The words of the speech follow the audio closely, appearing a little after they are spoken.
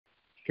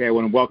Okay, I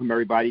want to welcome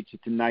everybody to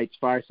tonight's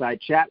Fireside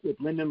Chat with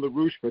Lyndon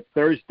LaRouche for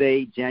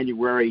Thursday,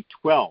 January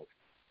 12th.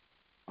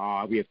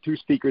 We have two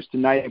speakers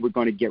tonight, and we're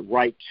going to get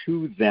right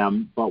to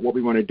them. But what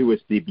we want to do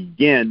is to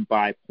begin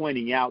by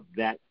pointing out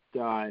that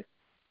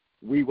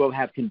we will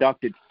have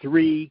conducted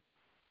three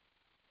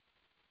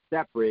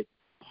separate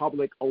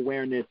public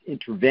awareness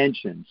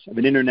interventions of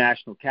an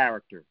international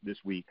character this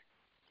week.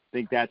 I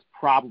think that's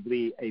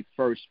probably a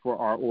first for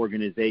our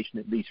organization,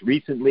 at least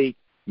recently,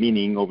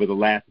 meaning over the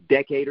last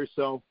decade or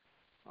so.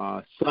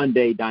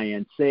 Sunday,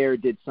 Diane Sayre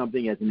did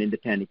something as an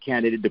independent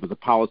candidate. There was a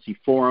policy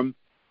forum.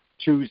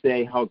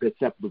 Tuesday, Helga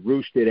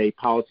Sepp-LaRouche did a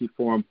policy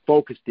forum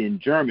focused in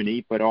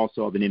Germany, but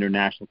also of an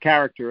international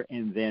character.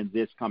 And then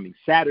this coming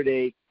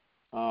Saturday,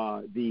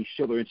 the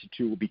Schiller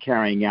Institute will be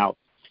carrying out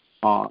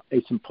a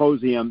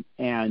symposium.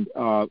 And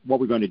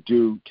what we're going to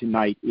do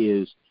tonight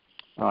is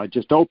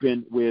just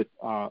open with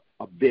a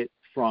bit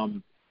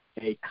from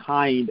a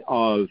kind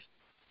of,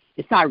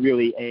 it's not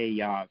really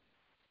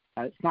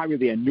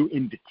a new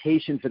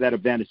invitation for that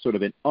event. It's sort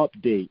of an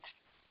update,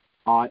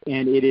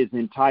 and it is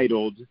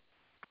entitled,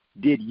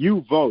 "Did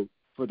You Vote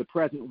for the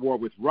Present War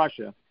with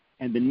Russia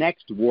and the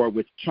Next War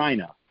with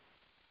China?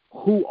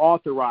 Who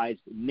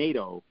Authorized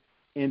NATO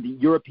and the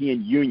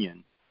European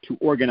Union to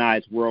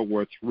Organize World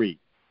War III?"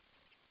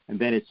 And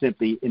then it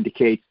simply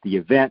indicates the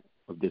event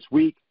of this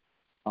week.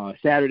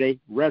 Saturday,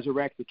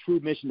 "Resurrect the True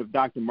Mission of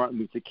Dr. Martin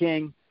Luther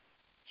King,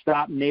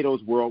 Stop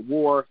NATO's World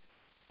War,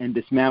 and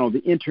Dismantle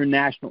the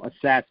International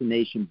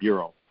Assassination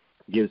Bureau."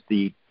 It gives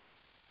the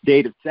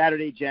date of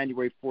Saturday,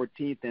 January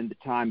 14th, and the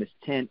time is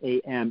 10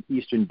 a.m.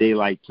 Eastern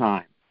Daylight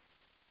Time.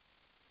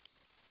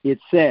 It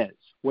says,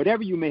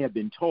 "Whatever you may have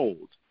been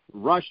told,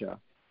 Russia,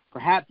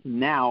 perhaps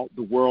now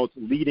the world's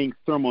leading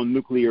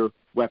thermonuclear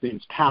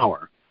weapons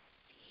power,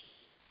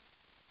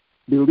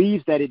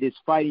 believes that it is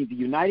fighting the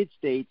United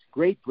States,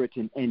 Great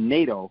Britain, and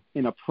NATO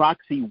in a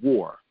proxy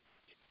war,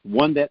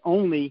 one that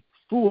only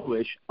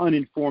foolish,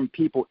 uninformed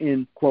people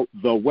in, quote,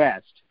 the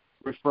West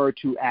refer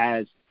to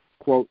as,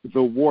 quote,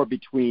 the war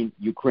between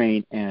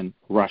Ukraine and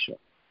Russia.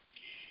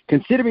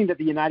 Considering that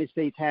the United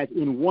States has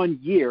in 1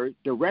 year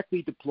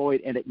directly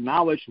deployed and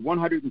acknowledged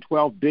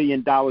 $112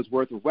 billion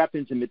worth of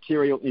weapons and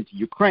material into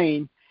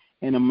Ukraine,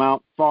 an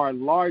amount far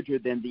larger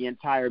than the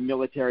entire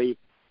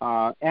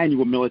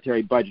annual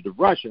military budget of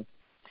Russia,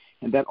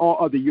 and that all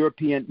other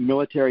European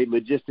military,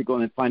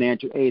 logistical, and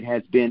financial aid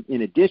has been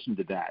in addition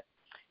to that,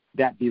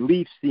 that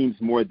belief seems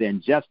more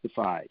than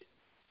justified.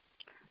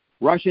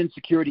 Russian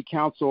Security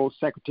Council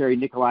Secretary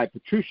Nikolai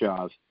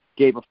Patrushev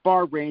gave a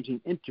far-ranging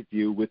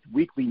interview with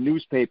weekly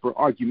newspaper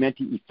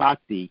Argumenti I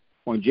Fatti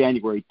on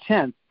January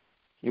 10th,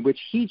 in which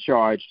he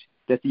charged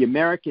that the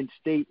American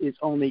state is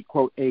only,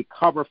 quote, a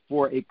cover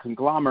for a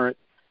conglomerate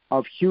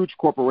of huge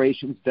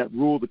corporations that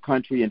rule the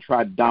country and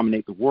try to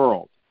dominate the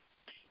world.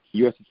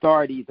 U.S.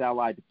 authorities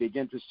allied to big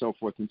interests, so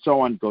forth and so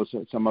on, goes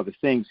to some other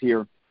things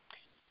here.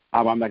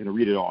 I'm not going to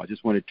read it all. I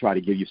just want to try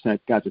to give you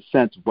guys a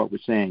sense of what we're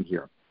saying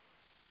here.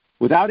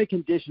 Without a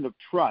condition of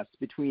trust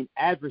between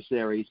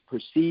adversaries,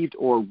 perceived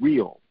or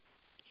real,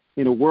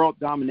 in a world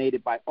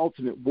dominated by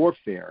ultimate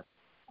warfare,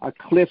 a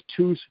cliff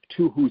to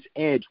whose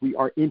edge we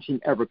are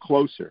inching ever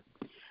closer,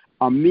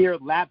 a mere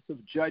lapse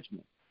of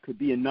judgment could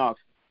be enough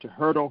to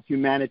hurtle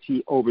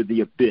humanity over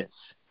the abyss.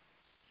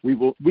 We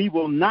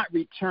will not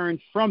return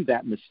from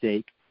that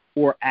mistake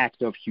or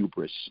act of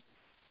hubris.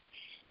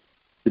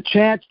 The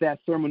chance that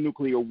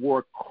thermonuclear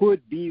war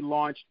could be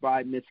launched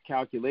by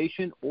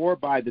miscalculation or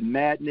by the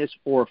madness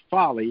or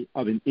folly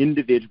of an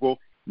individual,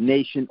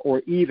 nation,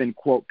 or even,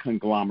 quote,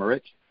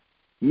 conglomerate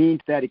means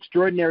that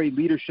extraordinary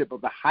leadership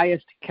of the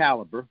highest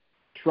caliber,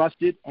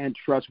 trusted and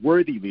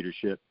trustworthy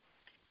leadership,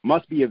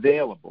 must be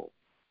available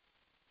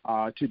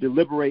to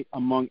deliberate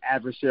among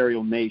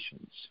adversarial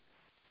nations.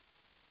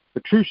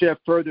 Patrushev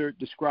further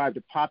described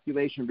a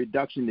population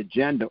reduction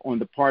agenda on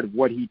the part of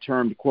what he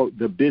termed, quote,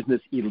 the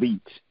business elite.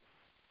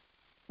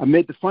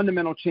 Amid the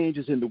fundamental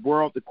changes in the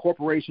world, the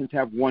corporations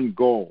have one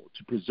goal: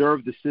 to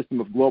preserve the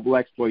system of global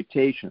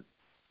exploitation.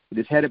 It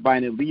is headed by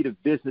an elite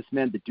of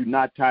businessmen that do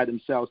not tie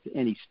themselves to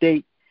any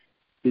state.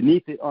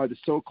 Beneath it are the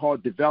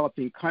so-called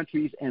developing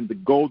countries and the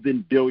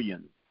golden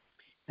billion.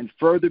 And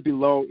further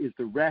below is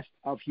the rest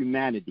of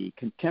humanity,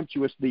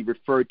 contemptuously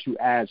referred to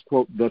as,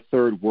 quote, the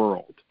third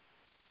world,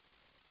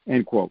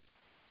 end quote.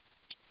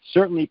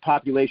 Certainly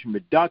population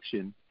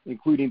reduction,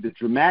 including the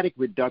dramatic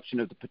reduction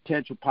of the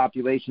potential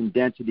population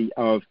density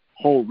of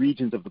whole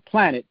regions of the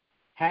planet,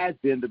 has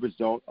been the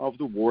result of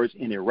the wars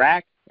in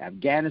Iraq,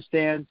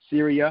 Afghanistan,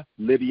 Syria,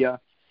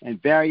 Libya,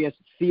 and various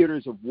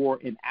theaters of war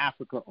in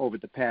Africa over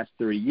the past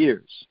 30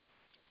 years.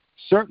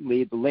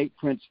 Certainly, the late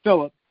Prince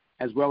Philip,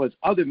 as well as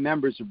other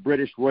members of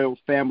British royal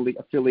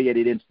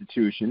family-affiliated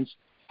institutions,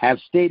 have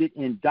stated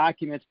in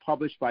documents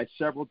published by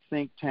several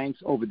think tanks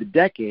over the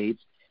decades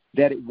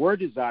that it were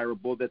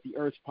desirable that the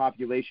Earth's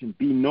population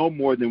be no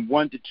more than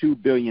 1 to 2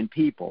 billion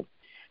people,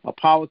 a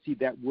policy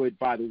that would,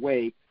 by the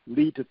way,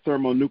 lead to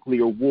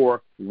thermonuclear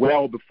war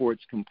well before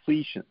its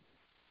completion.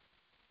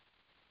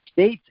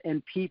 States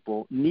and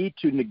people need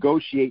to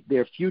negotiate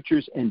their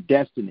futures and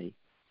destiny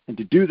And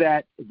to do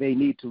that, they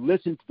need to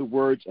listen to the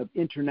words of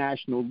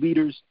international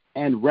leaders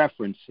and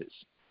references,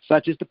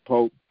 such as the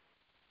Pope,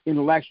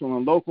 intellectual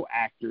and local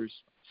actors,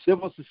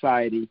 civil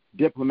society,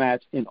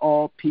 diplomats, and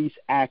all peace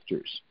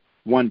actors,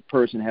 one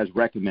person has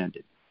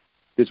recommended.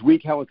 This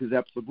week, Hella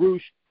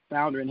Kazep-LaBrouche,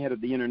 founder and head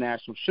of the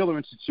International Schiller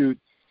Institute,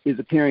 is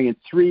appearing in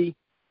 3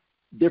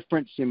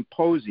 different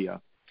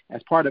symposia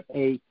as part of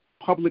a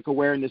public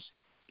awareness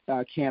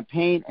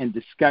campaign and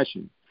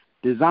discussion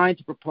designed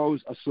to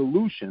propose a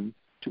solution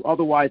to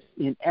otherwise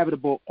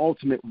inevitable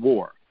ultimate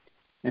war,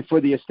 and for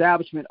the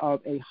establishment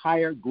of a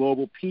higher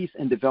global peace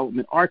and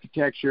development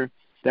architecture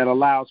that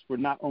allows for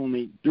not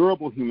only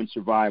durable human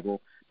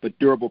survival, but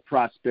durable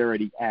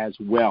prosperity as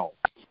well.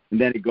 And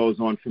then it goes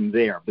on from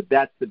there. But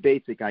that's the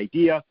basic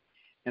idea,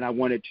 and I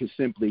wanted to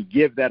simply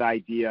give that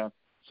idea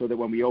so that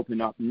when we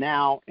open up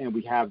now and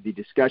we have the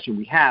discussion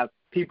we have,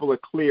 people are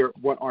clear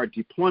what our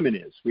deployment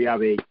is. We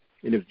have an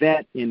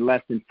event in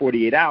less than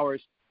 48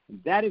 hours.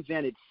 That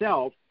event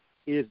itself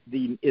is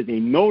a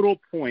nodal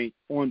point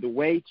on the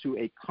way to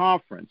a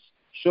conference,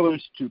 Schiller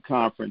Institute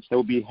conference, that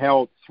will be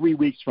held 3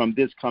 weeks from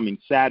this coming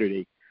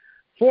Saturday,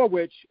 for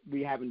which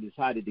we haven't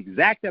decided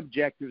exact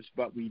objectives,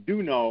 but we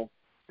do know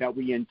that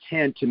we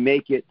intend to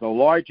make it the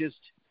largest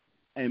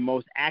and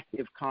most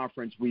active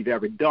conference we've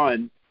ever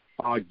done,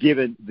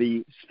 given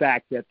the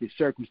fact that the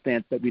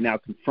circumstance that we now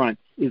confront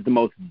is the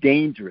most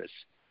dangerous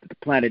that the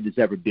planet has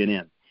ever been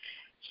in.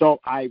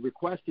 So I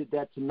requested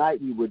that tonight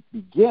we would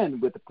begin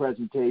with a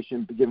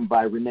presentation given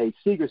by Renee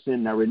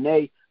Sigerson. Now,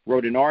 Renee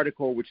wrote an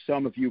article which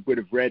some of you would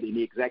have read in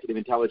the Executive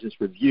Intelligence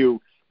Review,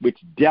 which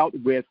dealt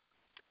with,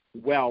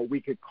 well,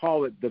 we could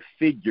call it the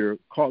figure,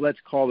 let's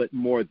call it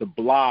more the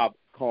blob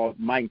called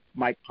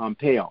Mike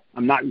Pompeo.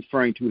 I'm not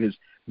referring to his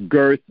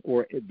girth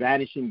or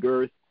vanishing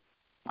girth.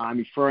 I'm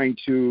referring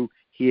to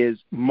his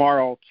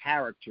moral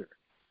character,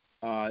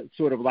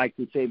 sort of like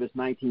the famous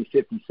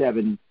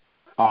 1957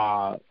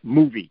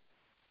 movie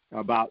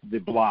about the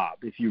blob,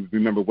 if you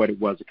remember what it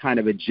was, a kind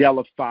of a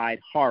jellified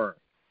horror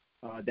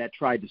that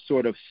tried to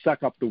sort of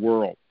suck up the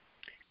world.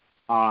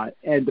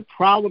 And the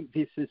problem,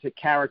 this is a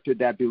character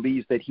that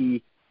believes that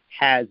he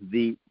has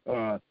the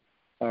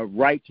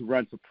right to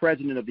run for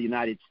president of the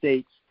United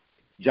States.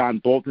 John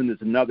Bolton is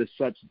another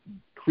such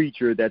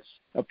creature that's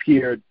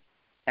appeared.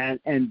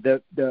 And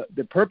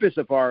the purpose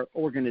of our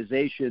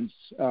organization's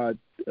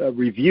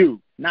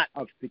review, not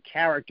of the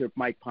character of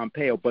Mike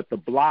Pompeo, but the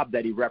blob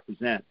that he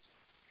represents,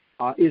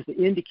 is to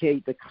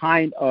indicate the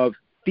kind of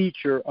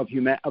feature of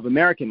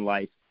American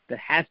life that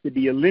has to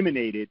be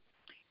eliminated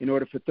in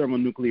order for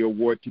thermonuclear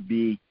war to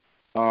be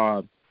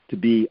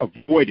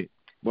avoided.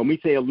 When we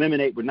say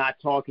eliminate, we're not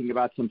talking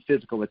about some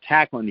physical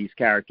attack on these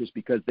characters,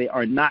 because they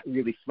are not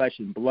really flesh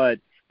and blood.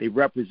 They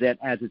represent,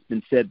 as it's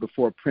been said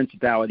before,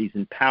 principalities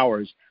and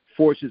powers,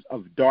 forces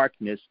of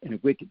darkness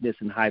and wickedness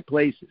in high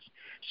places.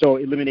 So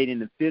eliminating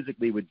them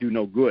physically would do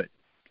no good.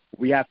 What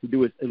we have to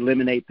do is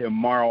eliminate their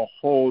moral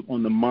hold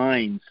on the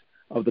minds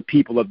of the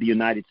people of the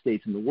United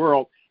States and the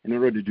world. And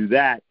in order to do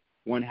that,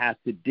 one has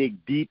to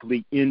dig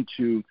deeply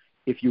into,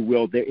 if you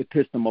will, their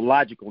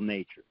epistemological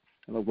nature.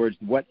 In other words,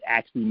 what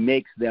actually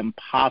makes them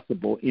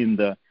possible in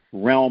the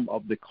realm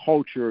of the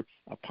culture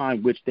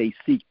upon which they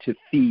seek to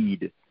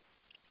feed.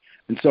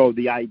 And so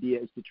the idea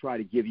is to try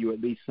to give you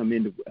at least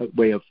some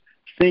way of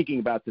thinking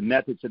about the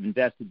methods of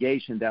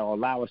investigation that will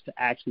allow us to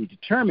actually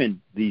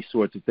determine these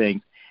sorts of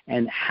things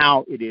and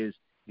how it is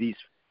these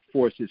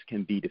forces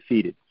can be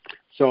defeated.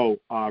 So,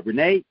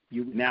 Renee,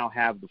 you now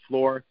have the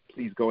floor.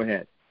 Please go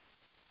ahead.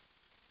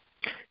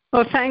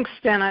 Well, thanks,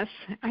 Dennis.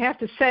 I have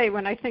to say,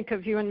 when I think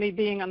of you and me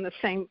being on the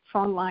same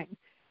phone line,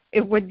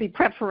 it would be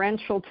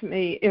preferential to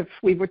me if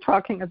we were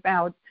talking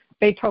about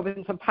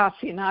Beethoven's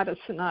Appassionata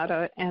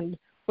Sonata and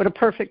what a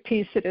perfect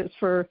piece it is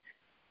for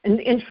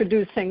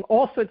introducing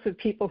all sorts of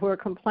people who are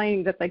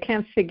complaining that they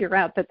can't figure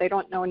out that they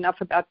don't know enough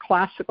about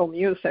classical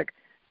music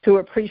to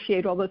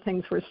appreciate all the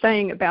things we're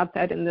saying about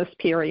that in this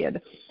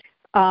period.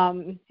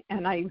 And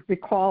I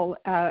recall,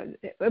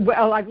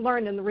 I've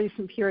learned in the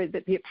recent period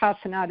that the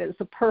Appassionata is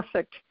a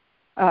perfect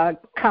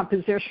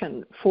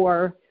composition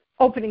for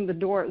opening the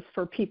doors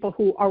for people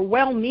who are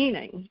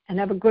well-meaning and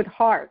have a good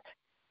heart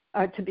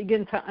to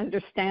begin to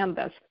understand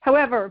this.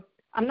 However,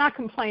 I'm not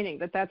complaining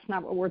that that's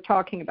not what we're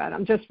talking about.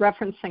 I'm just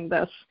referencing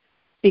this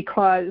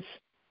because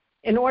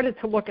in order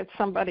to look at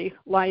somebody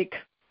like,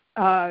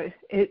 to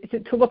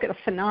look at a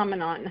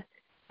phenomenon,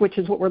 which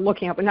is what we're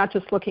looking at, we're not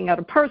just looking at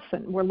a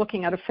person, we're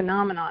looking at a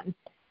phenomenon.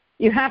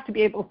 You have to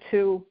be able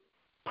to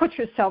put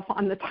yourself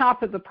on the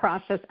top of the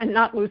process and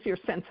not lose your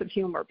sense of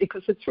humor,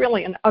 because it's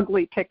really an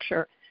ugly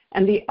picture,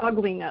 and the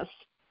ugliness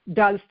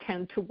does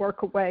tend to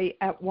work away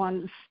at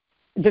one's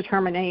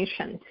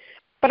determination.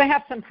 But I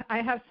have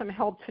some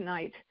help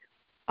tonight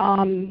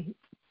in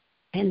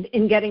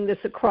getting this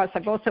across.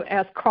 I've also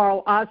asked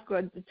Carl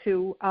Osgood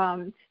to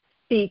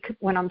speak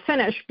when I'm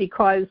finished,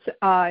 because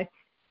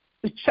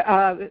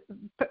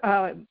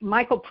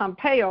Michael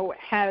Pompeo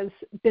has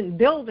been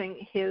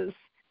building his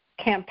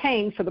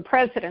campaign for the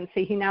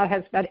presidency. He now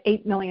has about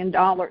 $8 million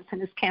in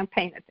his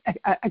campaign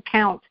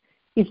account.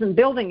 He's been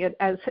building it,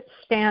 as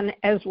Stan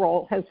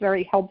Esrol has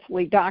very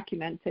helpfully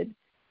documented,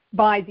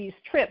 by these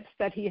trips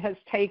that he has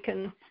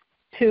taken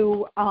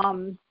to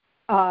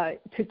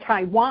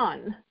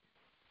Taiwan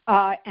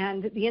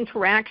and the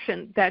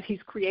interaction that he's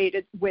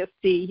created with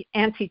the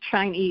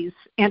anti-Chinese,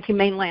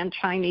 anti-mainland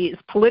Chinese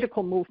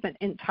political movement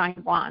in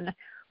Taiwan,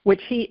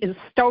 which he is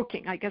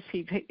stoking. I guess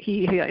he's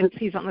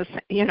on the,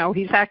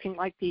 he's acting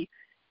like he's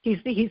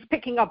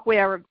picking up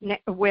where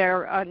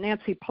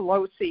Nancy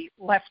Pelosi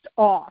left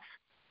off.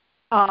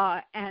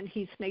 And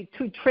he's made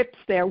 2 trips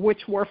there,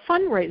 which were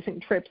fundraising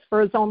trips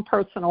for his own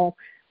personal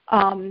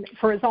accounts,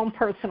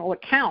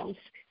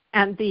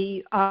 and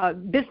the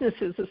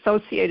businesses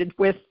associated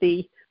with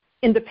the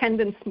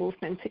independence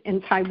movement in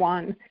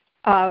Taiwan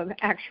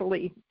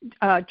actually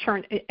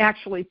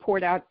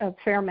poured out a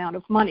fair amount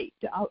of money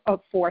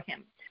for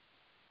him.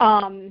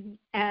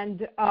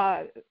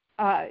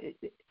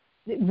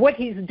 What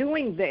he's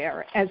doing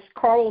there, as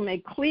Carl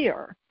made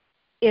clear,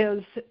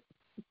 is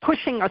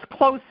pushing us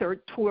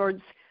closer towards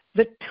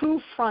the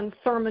 2-front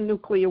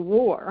thermonuclear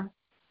war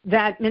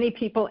that many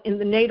people in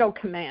the NATO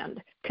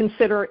command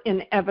consider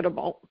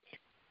inevitable.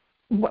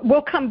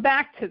 We'll come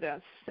back to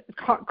this.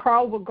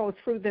 Carl will go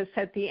through this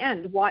at the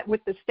end, what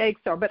the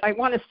stakes are. But I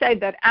want to say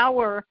that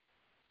our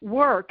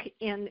work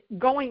in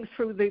going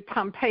through the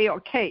Pompeo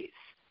case,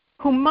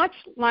 who much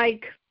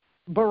like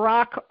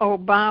Barack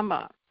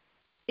Obama,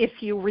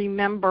 if you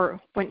remember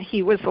when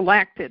he was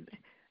elected,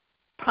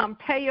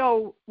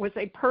 Pompeo was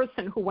a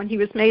person who, when he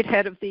was made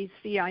head of the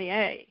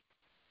CIA,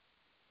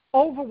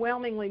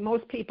 overwhelmingly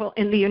most people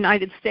in the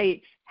United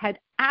States had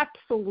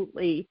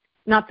absolutely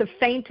not the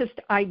faintest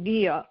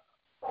idea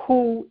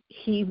who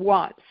he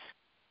was.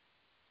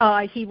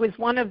 He was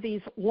one of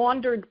these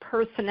laundered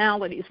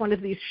personalities, one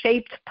of these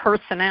shaped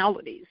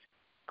personalities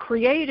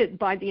created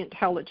by the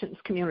intelligence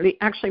community,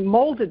 actually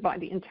molded by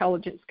the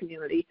intelligence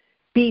community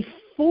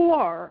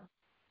before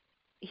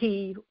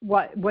he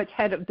was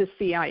head of the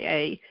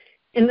CIA,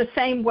 in the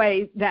same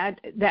way that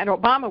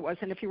Obama was.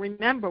 And if you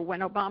remember,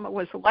 when Obama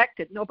was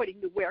elected, nobody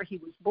knew where he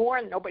was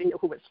born, nobody knew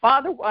who his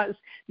father was,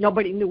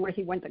 nobody knew where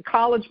he went to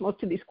college.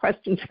 Most of these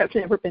questions have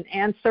never been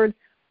answered.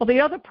 Well,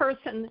 the other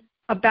person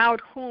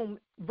about whom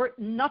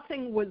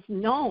nothing was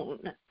known,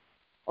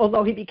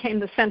 although he became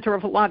the center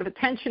of a lot of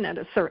attention at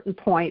a certain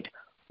point,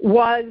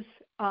 was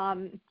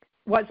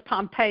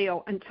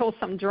Pompeo, until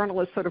some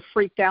journalists sort of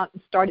freaked out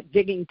and started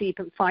digging deep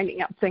and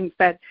finding out things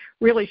that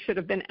really should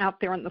have been out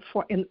there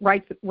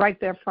right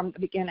there from the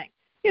beginning.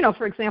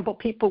 For example,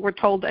 people were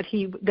told that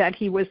he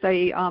was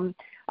a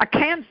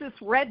Kansas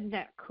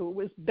redneck who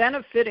was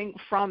benefiting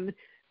from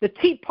the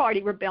Tea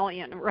Party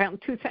rebellion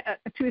around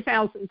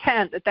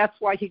 2010. That's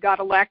why he got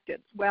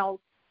elected. Well,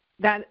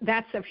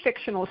 that's a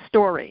fictional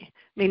story.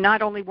 I mean,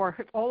 not only were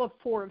all of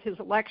 4 of his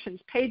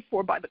elections paid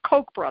for by the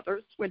Koch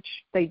brothers, which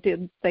they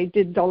did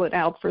dole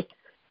out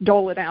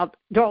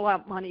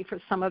money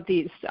for some of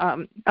these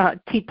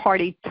Tea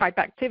Party type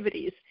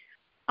activities.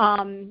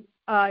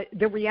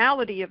 The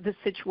reality of the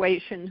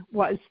situation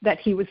was that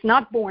he was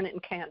not born in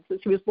Kansas.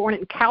 He was born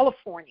in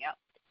California,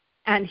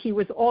 and he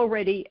was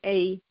already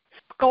a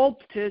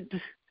sculpted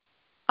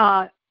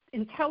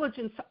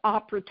intelligence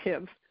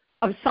operative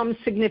of some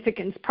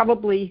significance,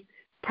 probably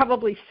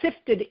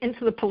sifted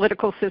into the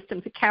political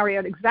system to carry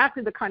out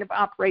exactly the kind of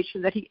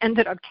operation that he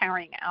ended up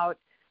carrying out,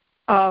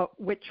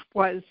 which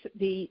was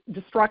the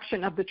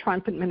destruction of the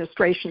Trump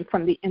administration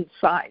from the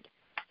inside.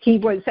 He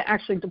was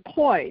actually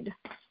deployed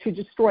to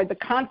destroy the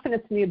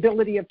confidence and the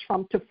ability of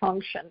Trump to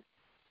function.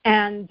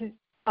 And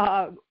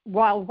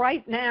while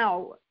right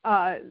now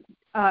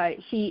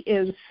he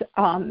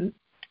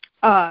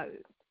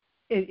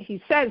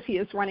says he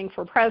is running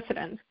for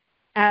president,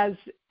 I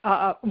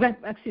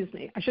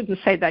shouldn't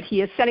say that.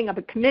 He is setting up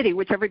a committee,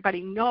 which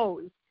everybody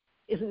knows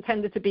is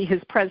intended to be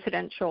his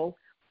presidential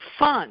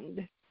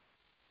fund.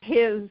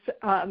 His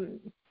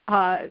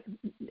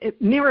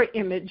mirror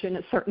image, in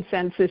a certain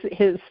sense,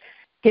 is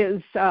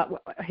his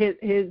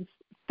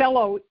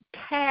fellow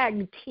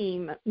tag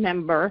team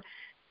member,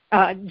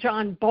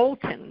 John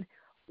Bolton,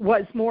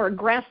 was more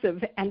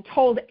aggressive and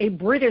told a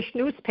British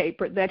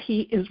newspaper that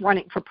he is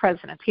running for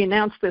president. He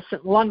announced this in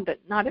London,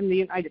 not in the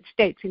United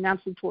States. He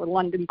announced it to a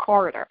London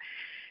corridor.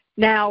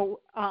 Now,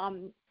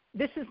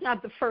 this is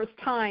not the first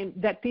time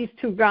that these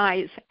 2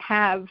 guys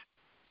have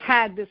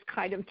had this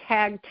kind of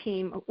tag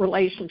team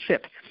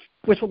relationship,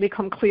 which will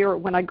become clearer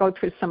when I go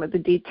through some of the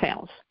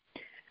details.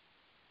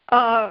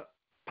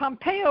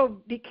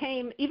 Pompeo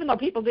became, even though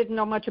people didn't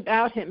know much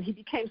about him, he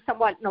became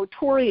somewhat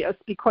notorious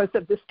because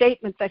of the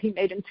statement that he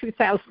made in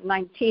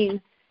 2019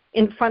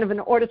 in front of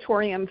an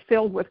auditorium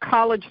filled with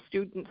college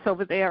students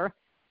over there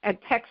at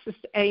Texas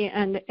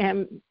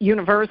A&M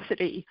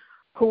University,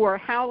 who were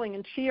howling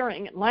and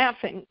cheering and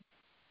laughing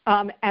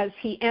as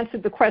he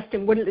answered the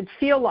question, what did it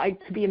feel like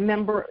to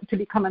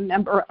become a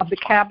member of the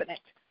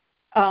cabinet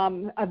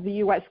of the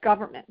U.S.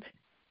 government?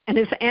 And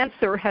his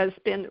answer has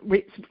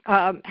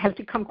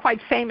become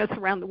quite famous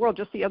around the world.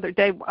 Just the other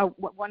day,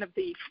 one of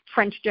the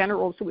French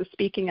generals who was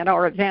speaking at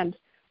our event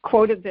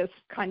quoted this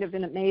kind of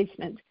in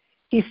amazement.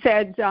 He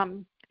said,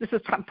 this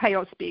is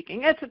Pompeo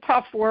speaking, it's a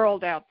tough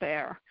world out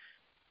there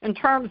in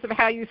terms of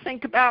how you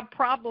think about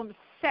problem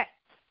sets.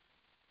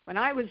 When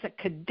I was a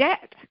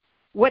cadet,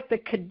 what the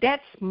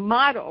cadets'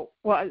 motto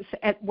was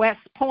at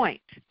West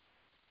Point,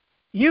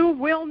 you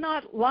will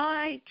not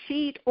lie,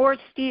 cheat, or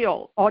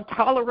steal, or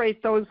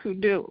tolerate those who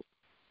do.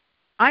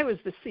 I was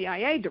the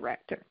CIA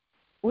director.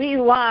 We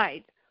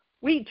lied.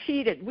 We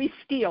cheated. We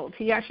stealed.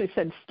 He actually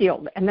said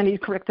stealed, and then he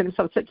corrected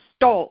himself and said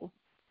stole.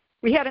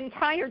 We had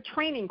entire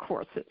training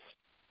courses.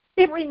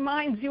 It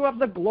reminds you of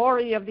the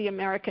glory of the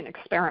American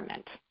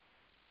experiment.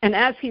 And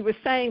as he was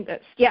saying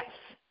this, yes,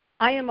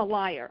 I am a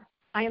liar.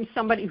 I am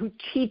somebody who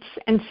cheats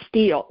and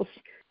steals.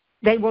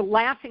 They were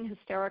laughing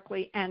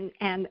hysterically and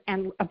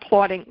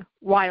applauding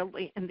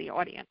wildly in the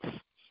audience.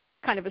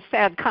 Kind of a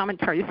sad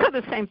commentary. He said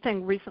the same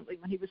thing recently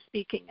when he was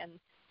speaking in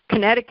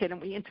Connecticut,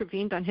 and we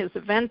intervened on his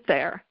event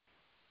there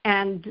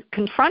and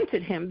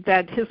confronted him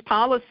that his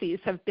policies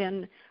have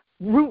been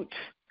root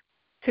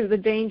to the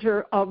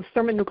danger of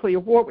thermonuclear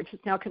war, which is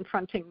now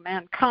confronting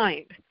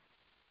mankind.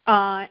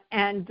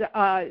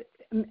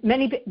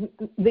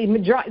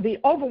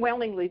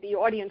 Overwhelmingly, the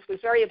audience was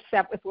very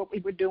upset with what we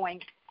were doing,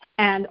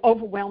 and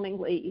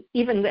overwhelmingly,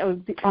 even though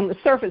on the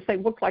surface they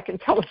looked like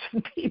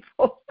intelligent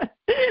people,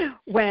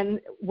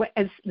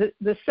 as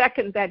the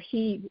second that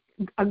he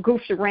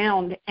goofed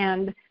around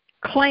and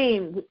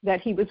claimed that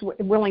he was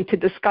willing to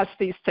discuss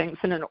these things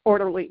in an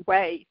orderly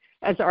way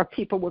as our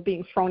people were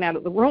being thrown out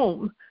of the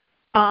room,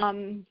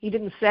 he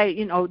didn't say,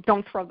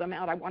 don't throw them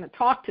out. I want to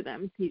talk to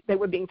them. They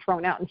were being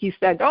thrown out. And he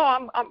said,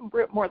 I'm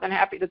more than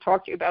happy to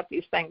talk to you about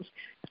these things.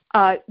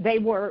 They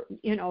were,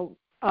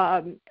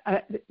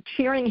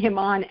 cheering him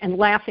on and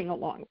laughing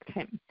along with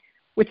him,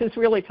 which is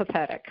really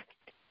pathetic.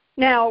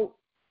 Now,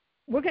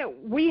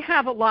 we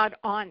have a lot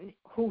on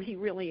who he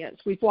really is.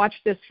 We've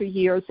watched this for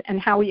years and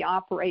how he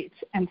operates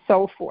and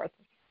so forth.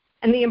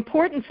 And the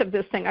importance of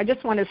this thing, I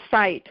just want to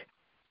cite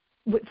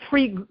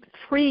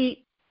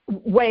three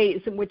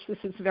ways in which this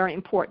is very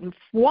important.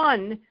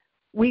 One,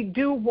 we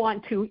do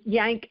want to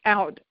yank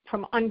out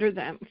from under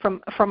them,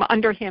 from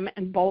under him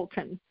and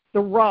Bolton, the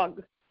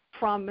rug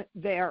from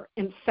their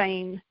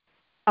insane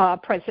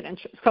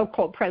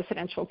so-called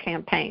presidential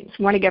campaigns.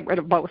 We want to get rid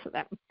of both of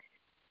them.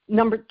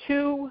 Number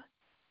two,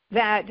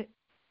 that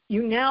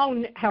you now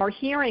are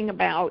hearing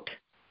about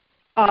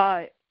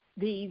the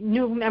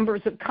new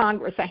members of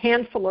Congress, a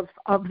handful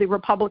of the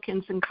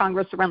Republicans in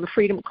Congress around the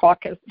Freedom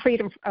Caucus,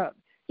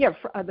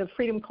 the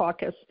Freedom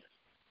Caucus,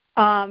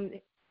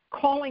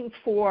 calling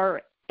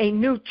for a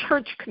new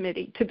church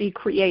committee to be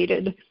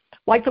created,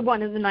 like the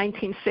one in the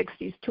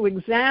 1960s, to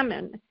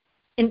examine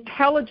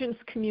intelligence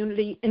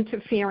community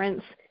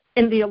interference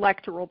in the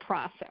electoral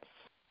process,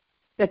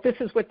 that this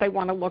is what they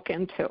want to look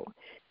into.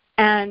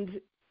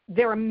 And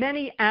there are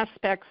many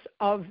aspects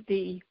of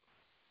the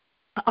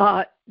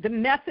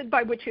method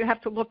by which you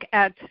have to look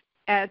at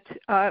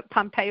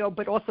Pompeo,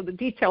 but also the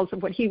details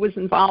of what he was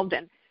involved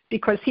in,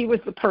 because he was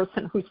the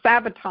person who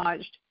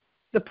sabotaged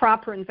the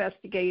proper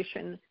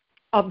investigation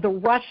of the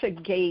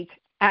Russiagate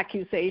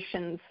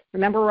accusations.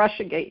 Remember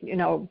Russiagate?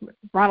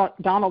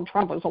 Donald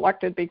Trump was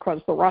elected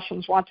because the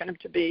Russians wanted him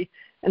to be,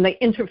 and they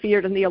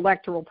interfered in the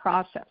electoral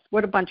process.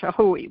 What a bunch of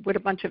hooey, what a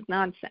bunch of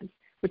nonsense,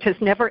 which has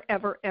never,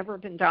 ever, ever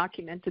been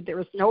documented. There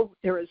is no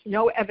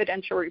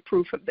evidentiary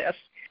proof of this,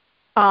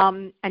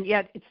 and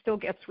yet it still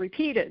gets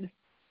repeated.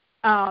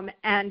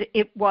 And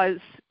it was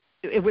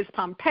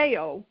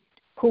Pompeo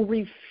who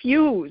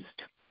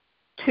refused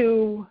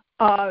to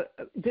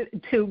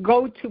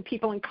go to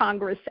people in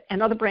Congress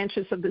and other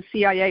branches of the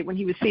CIA when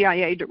he was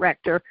CIA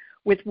director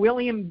with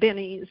William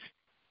Binney's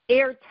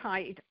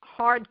airtight,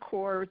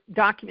 hardcore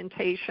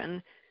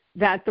documentation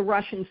that the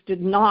Russians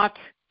did not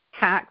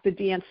hack the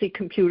DNC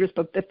computers,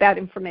 but that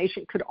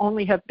information could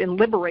only have been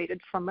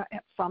liberated from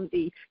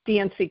the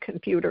DNC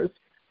computers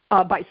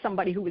by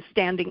somebody who was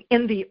standing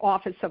in the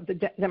office of the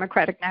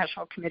Democratic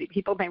National Committee.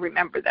 People may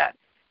remember that.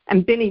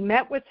 And Binney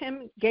met with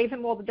him, gave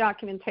him all the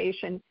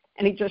documentation,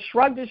 and he just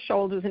shrugged his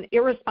shoulders and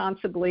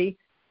irresponsibly,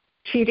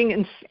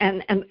 cheating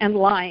and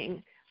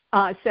lying,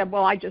 said,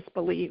 well, I just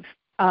believe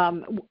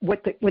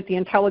what the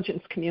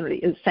intelligence community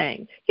is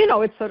saying.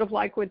 It's sort of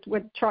like what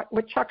Chuck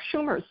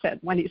Schumer said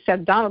when he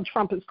said Donald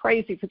Trump is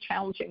crazy for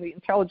challenging the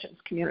intelligence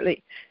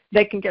community.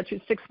 They can get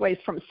you 6 ways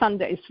from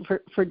Sundays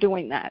for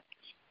doing that.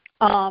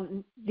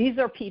 These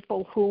are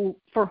people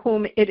for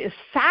whom it is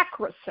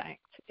sacrosanct.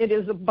 It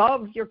is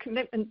above your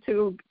commitment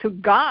to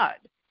God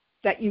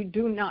that you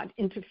do not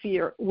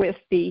interfere with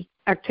the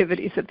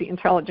activities of the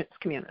intelligence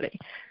community.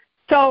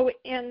 So,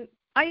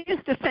 I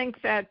used to think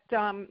that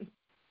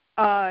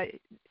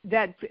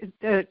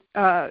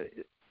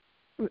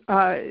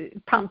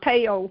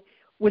Pompeo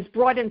was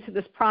brought into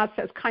this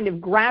process kind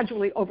of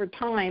gradually over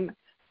time,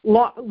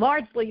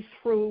 largely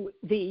through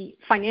the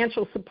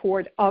financial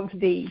support of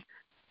the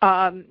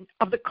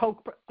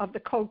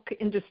Koch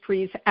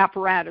industries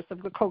apparatus,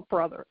 of the Koch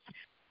brothers,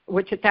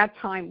 which at that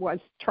time was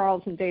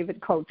Charles and David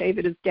Koch.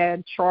 David is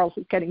dead. Charles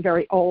is getting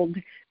very old.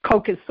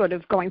 Koch is sort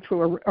of going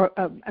through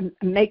a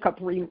makeup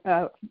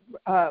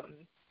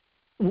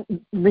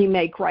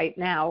remake right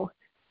now,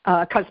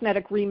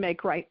 cosmetic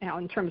remake right now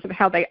in terms of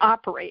how they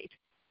operate.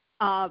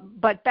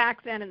 But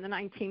back then in the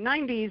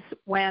 1990s,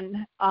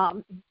 when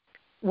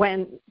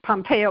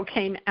Pompeo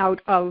came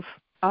out of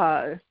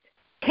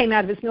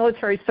his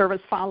military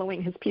service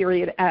following his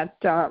period at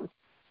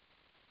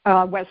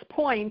West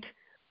Point,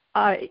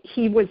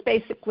 he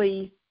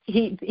basically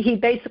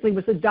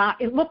was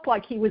adopted. It looked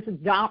like he was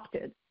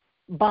adopted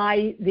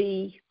by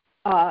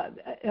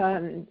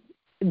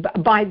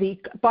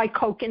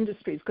Koch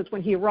Industries, because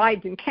when he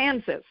arrived in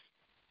Kansas,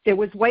 there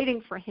was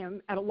waiting for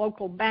him at a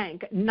local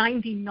bank a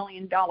 $90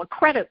 million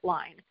credit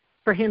line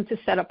for him to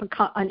set up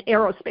an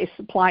aerospace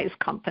supplies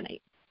company,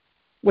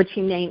 which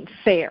he named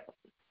FAIR.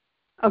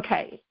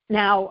 Okay,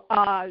 now,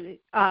 and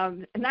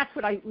that's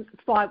what I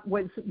thought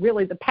was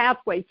really the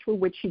pathway through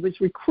which he was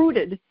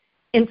recruited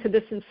into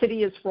this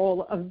insidious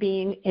role of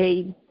being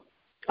an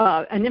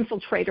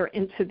infiltrator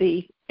into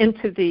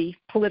the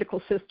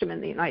political system in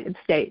the United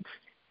States.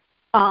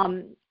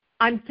 I'm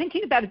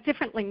thinking about it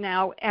differently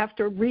now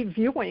after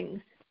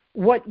reviewing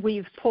what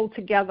we've pulled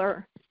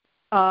together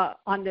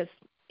on this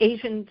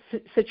Asian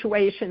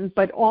situation,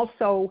 but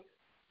also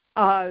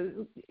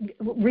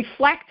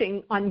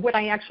reflecting on what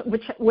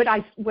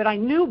I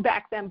knew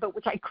back then, but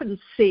which I couldn't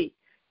see,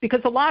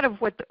 because a lot of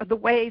the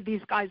way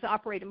these guys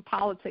operate in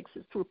politics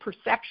is through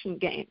perception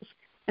games,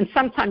 and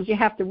sometimes you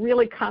have to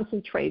really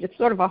concentrate. It's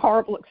sort of a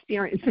horrible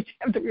experience, but you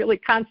have to really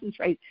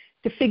concentrate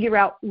to figure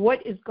out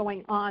what is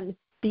going on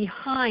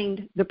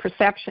behind the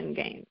perception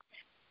game.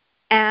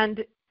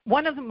 And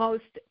one of the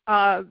most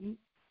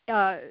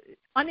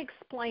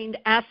unexplained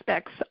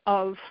aspects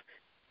of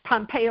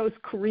Pompeo's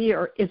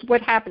career is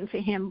what happened to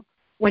him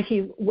when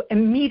he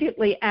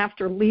immediately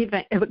after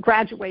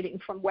graduating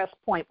from West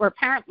Point, where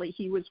apparently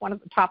he was one of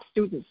the top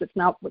students, if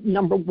not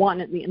number one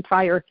in the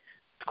entire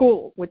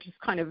school, which is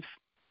kind of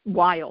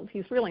wild.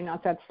 He's really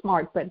not that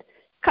smart, but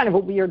kind of a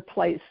weird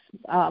place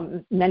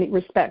in many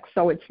respects.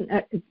 So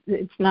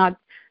it's not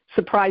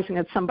surprising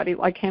that somebody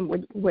like him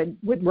would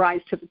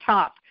rise to the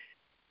top.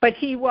 But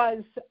he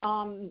was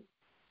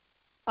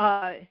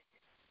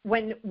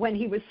when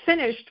he was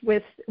finished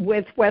with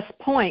West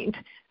Point,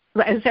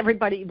 as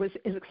everybody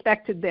is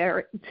expected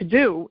there to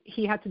do,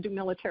 he had to do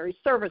military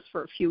service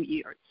for a few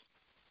years.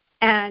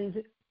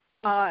 And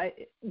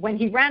when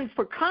he ran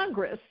for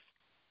Congress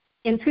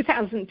in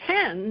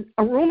 2010,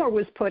 a rumor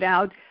was put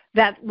out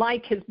that,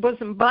 like his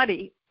bosom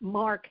buddy,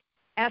 Mark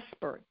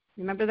Esper,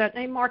 remember that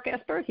name, Mark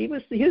Esper? He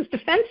was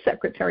defense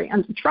secretary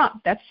under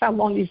Trump. That's how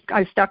long these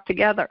guys stuck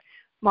together.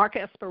 Mark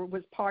Esper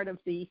was part of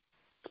the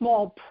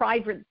small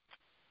private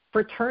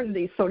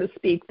fraternity, so to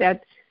speak,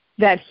 that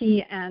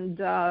he and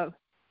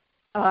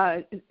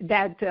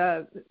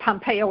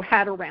Pompeo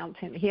had around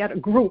him. He had a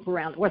group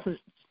around.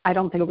 I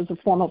don't think it was a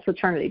formal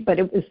fraternity, but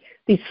it was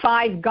these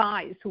 5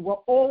 guys who were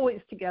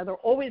always together,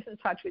 always in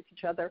touch with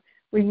each other,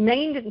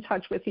 remained in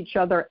touch with each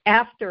other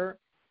after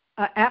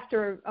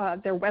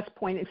their West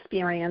Point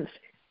experience,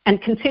 and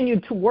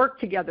continued to work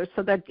together,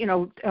 so that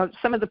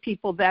some of the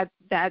people that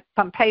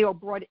Pompeo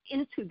brought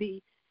into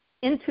the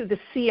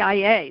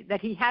CIA that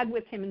he had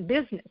with him in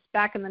business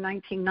back in the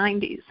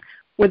 1990s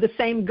were the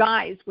same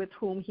guys with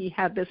whom he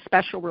had this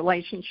special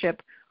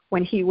relationship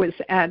when he was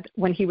at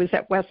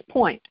West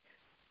Point.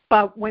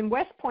 But when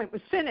West Point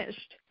was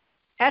finished,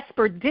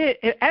 Esper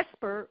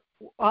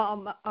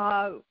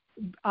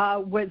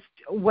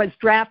was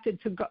drafted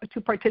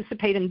to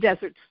participate in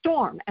Desert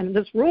Storm, and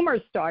this rumor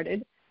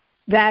started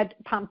that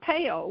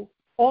Pompeo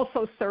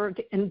also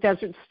served in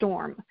Desert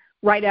Storm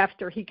right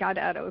after he got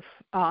out of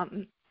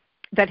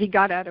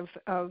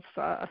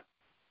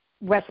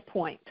West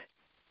Point.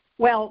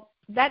 Well,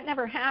 that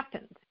never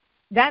happened.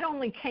 That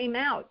only came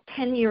out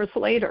 10 years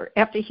later,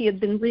 after he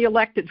had been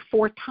reelected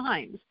 4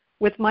 times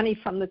with money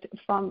from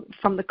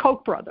the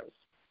Koch brothers.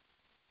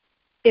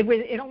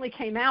 It only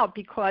came out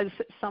because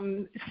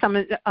some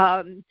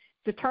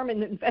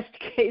determined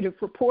investigative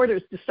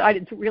reporters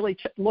decided to really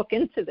look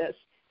into this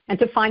and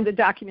to find the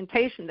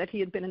documentation that he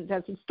had been in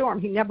Desert Storm.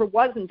 He never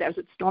was in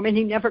Desert Storm, and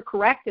he never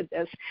corrected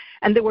this.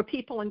 And there were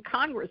people in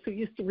Congress who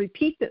used to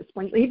repeat this,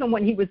 even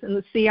when he was in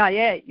the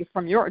CIA,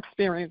 from your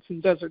experience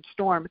in Desert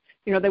Storm,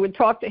 they would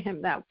talk to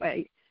him that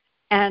way.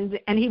 And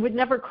he would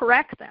never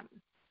correct them.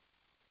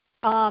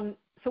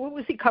 So what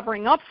was he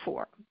covering up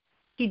for?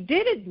 He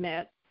did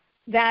admit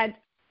that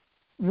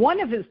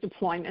one of his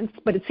deployments,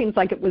 but it seems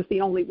like it was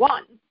the only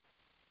one,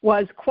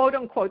 was, quote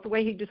unquote, the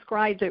way he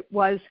described it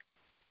was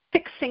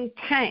fixing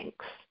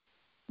tanks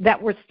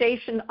that were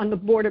stationed on the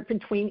border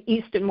between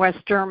East and West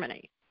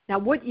Germany. Now,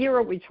 what year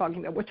are we talking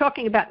about? We're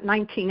talking about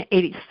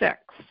 1986.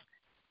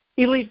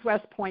 He leaves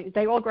West Point.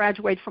 They all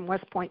graduate from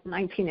West Point in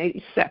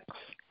 1986.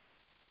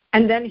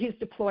 And then he's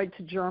deployed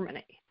to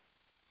Germany.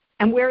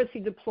 And where is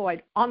he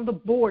deployed? On the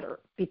border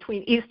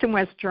between East and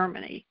West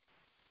Germany,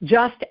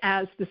 just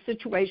as the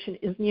situation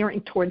is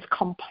nearing towards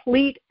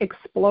complete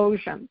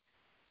explosion,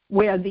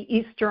 where the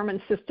East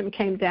German system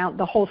came down,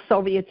 the whole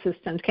Soviet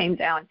system came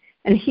down,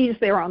 and he's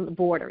there on the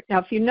border. Now,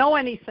 if you know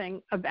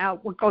anything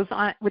about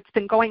what's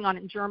been going on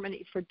in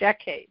Germany for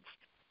decades,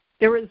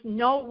 There is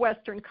no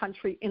Western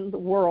country in the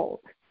world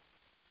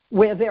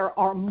where there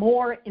are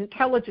more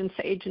intelligence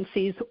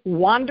agencies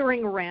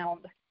wandering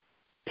around,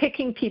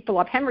 picking people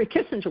up. Henry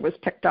Kissinger was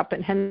picked up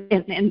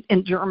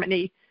in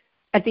Germany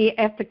at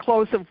the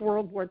close of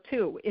World War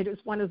II. It is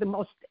one of the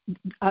most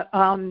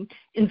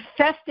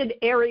infested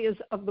areas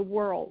of the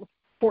world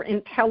for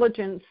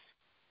intelligence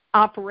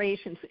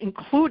operations,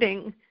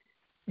 including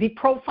the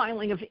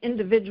profiling of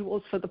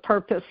individuals for the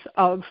purpose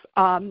of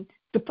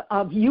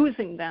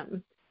using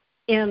them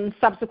in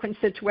subsequent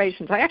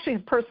situations. I actually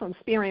have personal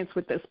experience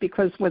with this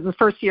because when the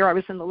first year I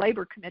was in the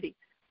Labor Committee,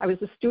 I was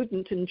a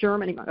student in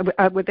Germany.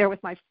 I was there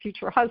with my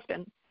future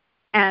husband,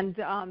 and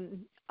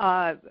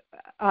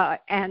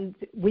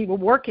we were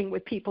working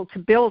with people to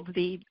build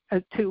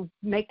to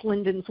make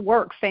Linden's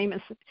work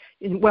famous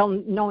and well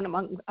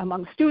known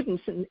among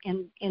students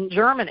in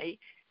Germany.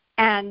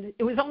 And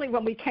it was only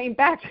when we came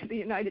back to the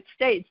United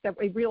States that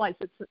we realized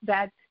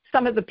that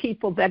some of the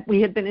people that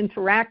we had been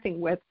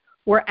interacting with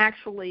were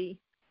actually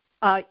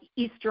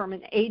East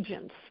German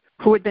agents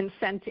who had been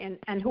sent in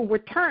and who were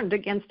turned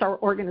against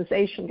our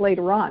organization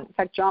later on. In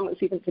fact, John was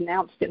even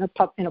denounced in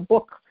a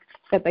book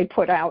that they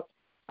put out,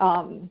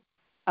 and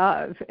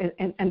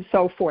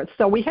so forth.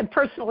 So we had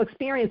personal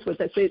experience with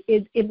this.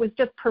 It was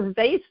just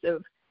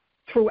pervasive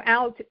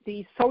throughout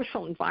the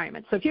social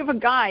environment. So if you have a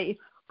guy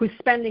who's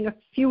spending a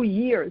few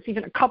years,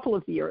 even a couple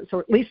of years, or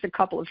at least a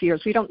couple of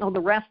years, we don't know the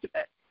rest of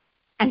it,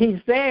 and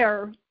he's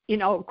there,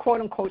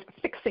 quote unquote,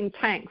 fixing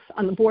tanks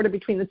on the border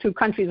between the two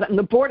countries, and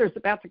the border's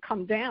about to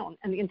come down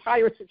and the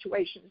entire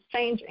situation is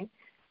changing,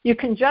 you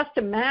can just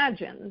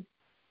imagine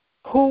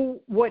who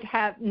would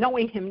have,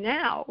 knowing him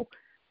now,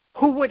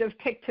 who would have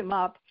picked him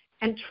up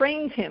and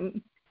trained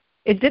him.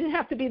 It didn't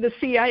have to be the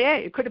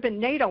CIA. It could have been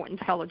NATO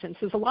intelligence.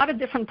 There's a lot of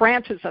different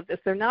branches of this.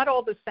 They're not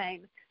all the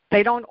same.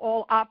 They don't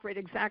all operate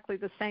exactly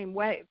the same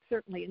way.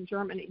 Certainly in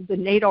Germany, the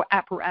NATO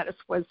apparatus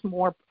was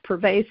more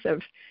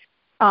pervasive.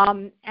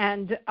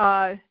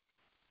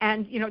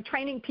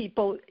 Training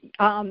people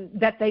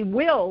that they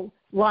will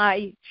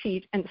lie,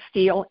 cheat, and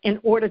steal in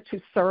order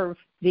to serve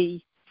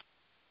the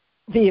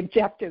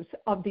objectives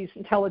of these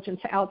intelligence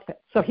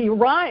outfits. So he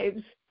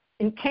arrives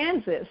in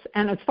Kansas,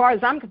 and as far as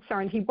I'm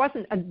concerned, he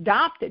wasn't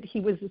adopted. He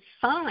was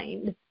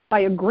assigned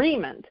by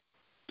agreement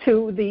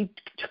to the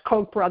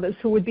Koch brothers,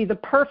 who would be the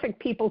perfect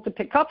people to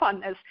pick up on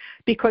this,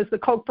 because the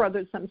Koch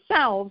brothers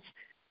themselves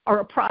are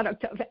a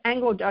product of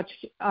Anglo-Dutch,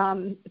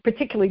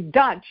 particularly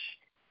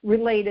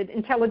Dutch-related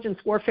intelligence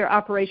warfare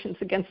operations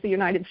against the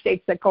United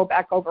States that go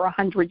back over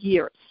 100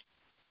 years.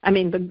 I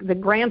mean, the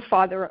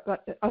grandfather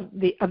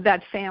of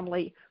that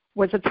family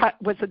was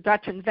a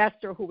Dutch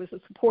investor who was a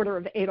supporter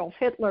of Adolf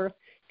Hitler.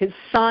 His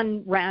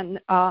son ran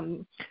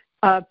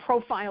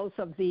profiles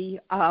of the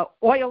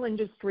oil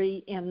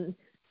industry in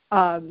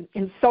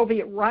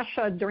Soviet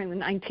Russia during the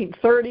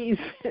 1930s.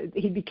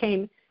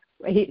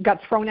 He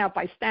got thrown out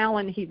by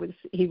Stalin. He was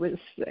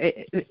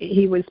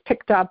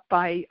picked up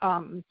by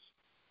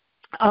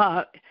the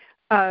FBI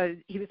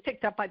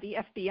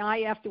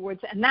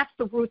afterwards, and that's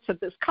the roots of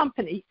this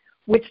company.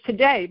 Which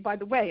today, by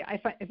the way,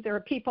 if there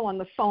are people on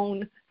the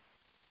phone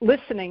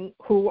listening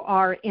who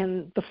are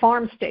in the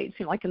farm states,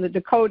 like in the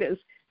Dakotas,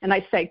 and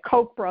I say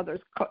Koch brothers,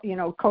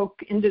 Koch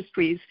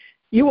Industries,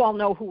 you all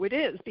know who it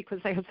is because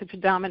they have such a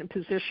dominant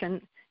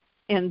position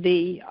in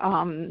the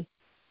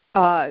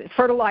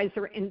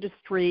fertilizer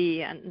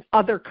industry and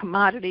other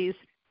commodities.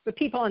 The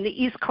people on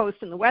the East Coast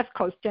and the West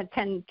Coast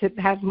tend to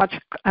have much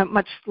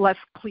less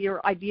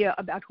clear idea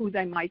about who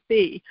they might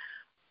be.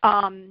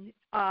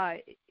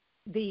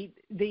 The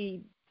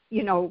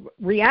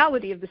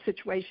reality of the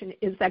situation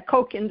is that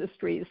Koch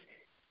Industries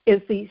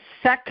is the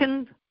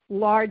second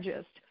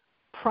largest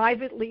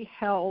privately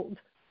held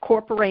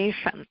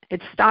corporation.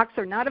 Its stocks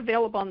are not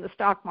available on the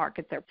stock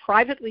market. They're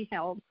privately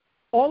held.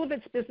 All of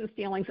its business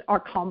dealings are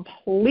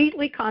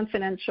completely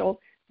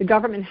confidential. The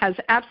government has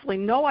absolutely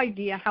no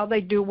idea how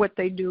they do what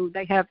they do.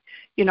 They have,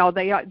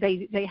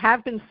 they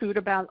have been sued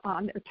about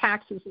on their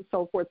taxes and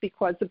so forth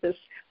because of this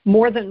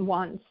more than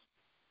once.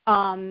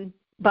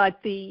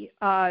 But they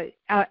are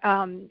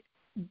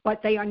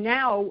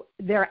now,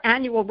 their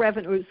annual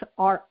revenues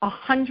are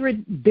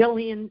 $100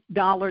 billion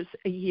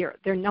a year.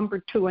 They're number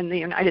 2 in the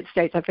United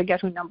States. I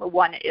forget who number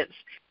 1 is.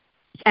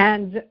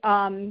 And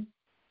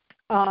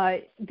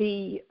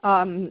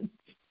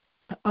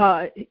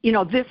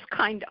this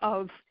kind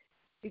of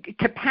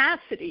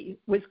capacity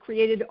was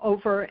created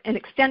over an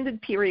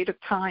extended period of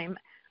time,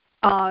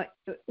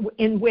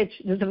 in which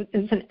there's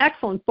an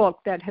excellent book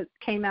that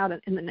came out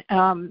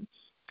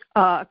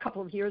a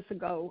couple of years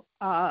ago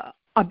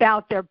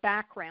about their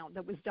background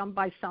that was done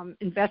by some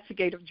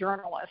investigative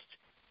journalist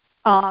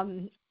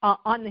on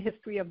the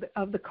history of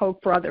the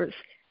Koch brothers.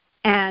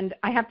 And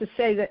I have to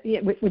say that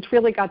which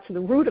really got to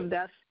the root of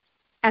this,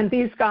 and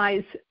these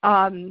guys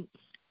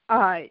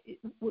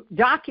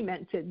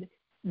documented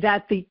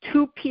that the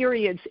 2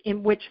 periods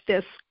in which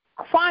this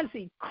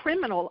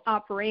quasi-criminal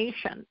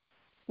operation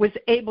was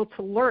able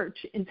to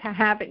lurch into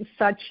having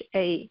such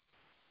a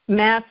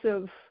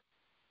massive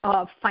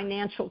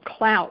financial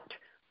clout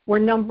were,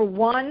 number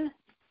 1,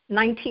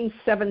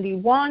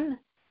 1971,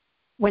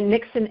 when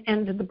Nixon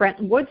ended the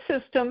Bretton Woods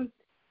system,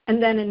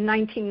 and then in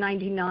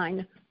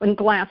 1999, when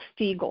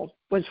Glass-Steagall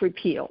was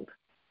repealed.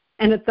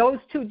 And at those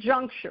two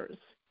junctures,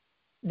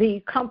 the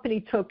company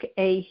took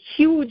a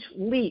huge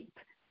leap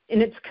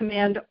in its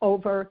command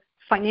over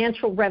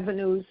financial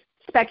revenues,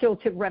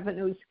 speculative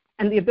revenues,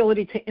 and the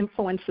ability to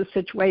influence the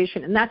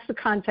situation. And that's the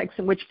context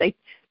in which they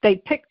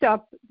picked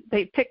up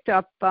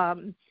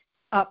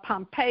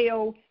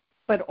Pompeo,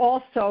 but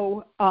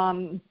also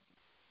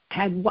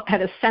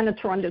had a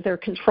senator under their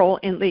control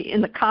in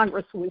the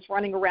Congress who was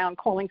running around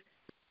calling.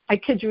 I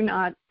kid you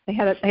not. They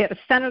had a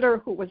senator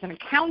who was an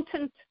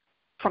accountant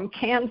from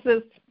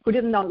Kansas who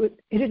didn't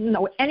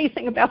know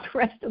anything about the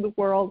rest of the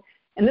world.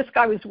 And this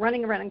guy was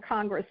running around in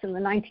Congress in the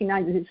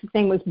 1990s. His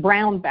name was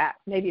Brownback.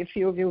 Maybe a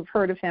few of you have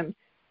heard of him.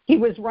 He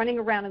was running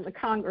around in the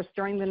Congress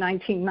during the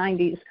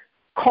 1990s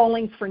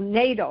calling for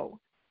NATO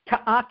to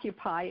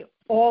occupy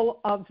all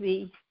of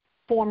the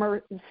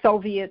former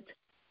Soviet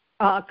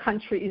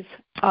countries,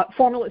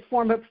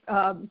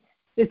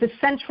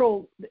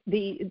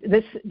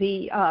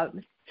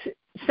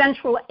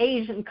 Central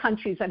Asian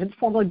countries that had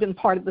formerly been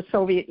part of the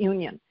Soviet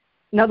Union.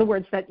 In other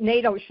words, that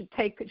NATO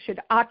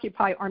should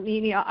occupy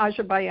Armenia,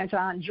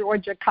 Azerbaijan,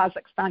 Georgia,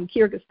 Kazakhstan,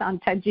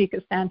 Kyrgyzstan,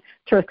 Tajikistan,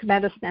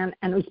 Turkmenistan,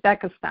 and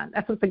Uzbekistan.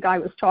 That's what the guy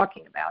was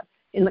talking about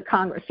in the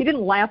Congress. He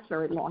didn't last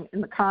very long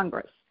in the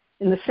Congress,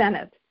 in the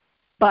Senate,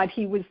 but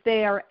he was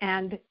there,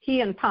 and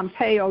he and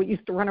Pompeo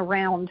used to run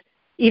around,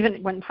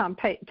 even when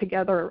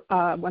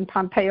when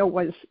Pompeo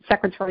was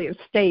Secretary of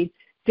State,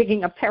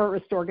 digging up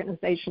terrorist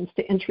organizations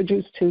to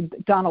introduce to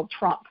Donald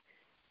Trump.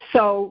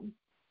 So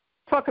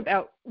talk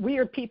about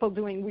weird people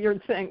doing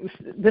weird things.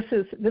 This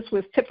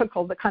was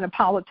typical, the kind of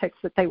politics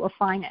that they were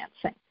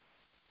financing.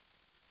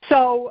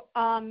 So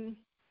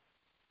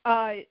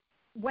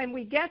when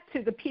we get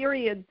to the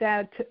period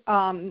that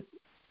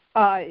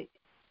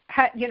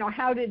how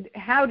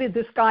did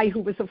this guy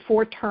who was a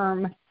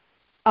four-term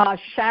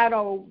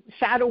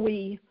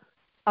shadowy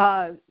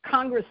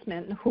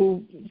congressman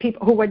who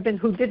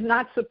did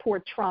not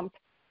support Trump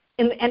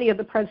in any of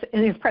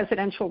in his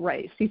presidential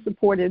race, he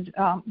supported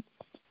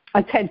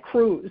Ted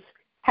Cruz.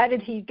 How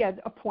did he get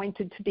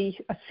appointed to be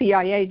a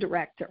CIA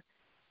director?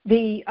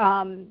 It's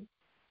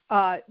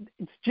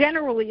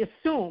generally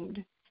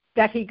assumed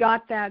that he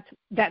got that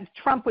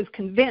Trump was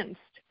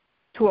convinced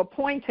to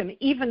appoint him,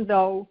 even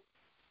though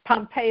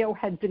Pompeo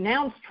had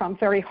denounced Trump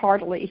very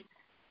heartily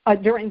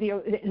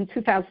in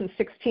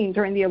 2016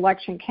 during the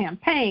election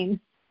campaign.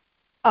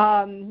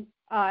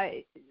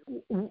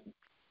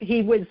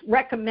 He was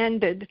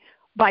recommended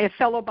by a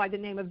fellow by the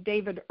name of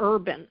David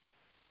Urban.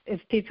 If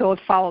people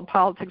have followed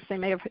politics,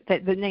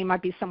 the name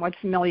might be somewhat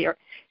familiar.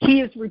 He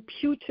is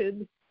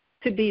reputed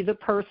to be the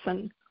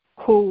person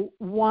who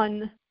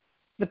won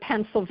the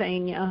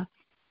Pennsylvania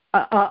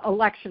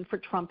election for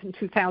Trump in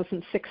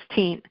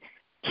 2016.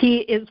 He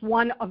is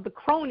one of the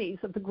cronies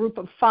of the group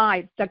of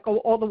five that go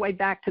all the way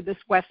back to this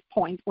West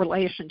Point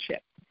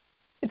relationship.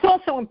 It's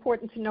also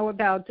important to know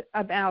about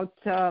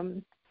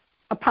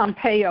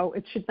Pompeo.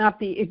 It should not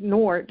be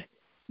ignored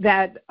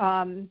that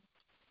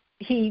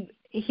he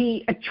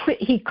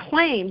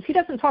claims, he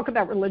doesn't talk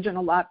about religion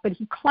a lot, but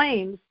he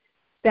claims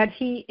that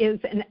he is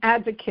an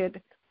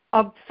advocate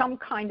of some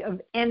kind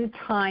of end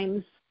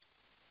times,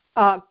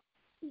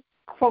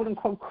 quote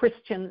unquote,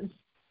 Christian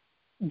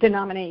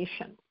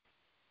denomination,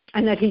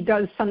 and that he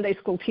does Sunday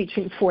school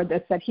teaching for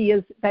this, that he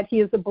is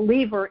a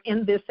believer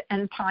in this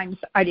end times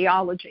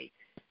ideology,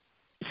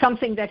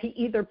 something that he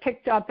either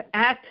picked up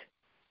at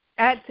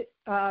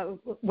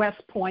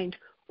West Point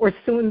or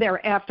soon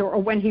thereafter,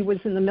 or when he was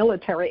in the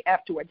military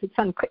afterwards.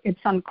 It's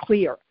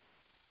unclear.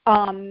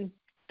 And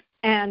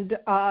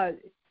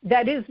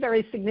that is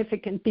very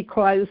significant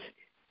because,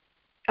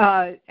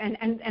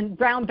 and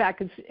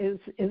Brownback is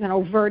an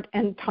overt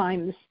end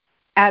times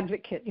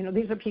advocate. You know,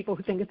 these are people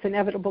who think it's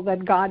inevitable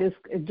that God is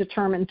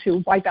determined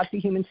to wipe out the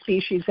human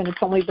species, and it's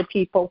only the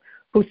people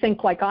who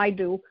think like I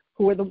do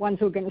who are the ones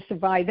who are going to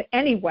survive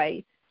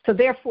anyway. So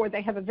therefore,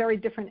 they have a very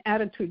different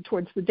attitude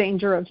towards the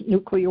danger of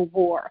nuclear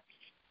war.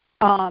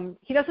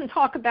 He doesn't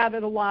talk about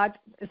it a lot,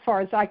 as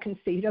far as I can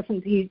see.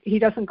 He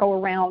doesn't go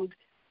around,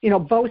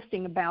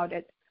 boasting about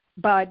it.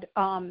 But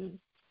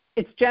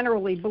it's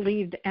generally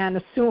believed and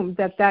assumed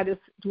that that is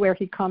where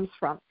he comes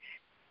from.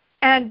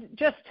 And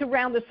just to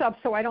round this up,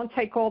 so I don't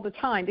take all the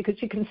time,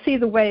 because you can see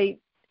the way,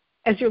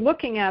 as you're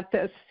looking at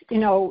this,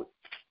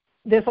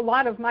 there's a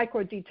lot of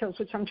micro details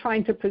which I'm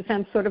trying to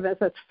present sort of as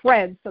a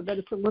thread, so that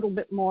it's a little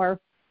bit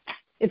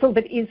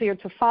easier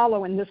to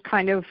follow in this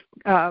kind of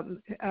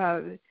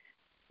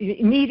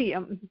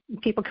medium.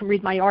 People can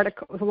read my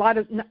article. A lot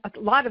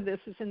of this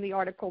is in the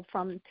article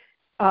from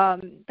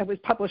that was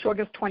published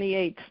August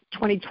 28,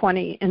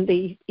 2020 in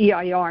the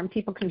EIR, and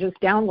people can just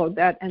download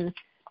that and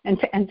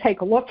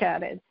take a look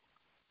at it.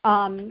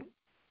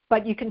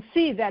 But you can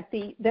see that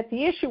the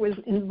issue is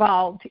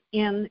involved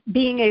in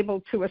being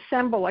able to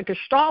assemble a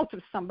gestalt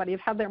of somebody, of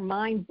how their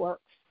mind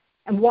works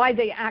and why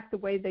they act the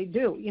way they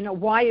do.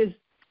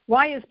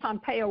 Why is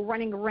Pompeo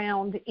running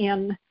around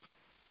in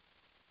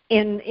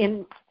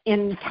in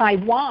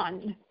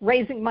Taiwan,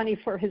 raising money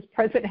for his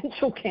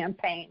presidential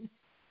campaign,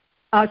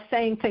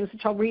 saying things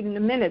which I'll read in a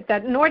minute.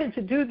 That in order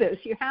to do this,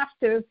 you have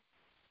to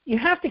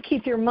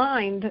keep your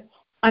mind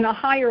on a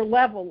higher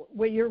level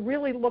where you're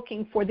really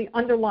looking for the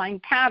underlying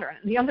pattern.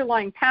 The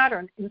underlying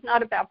pattern is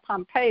not about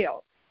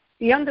Pompeo.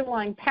 The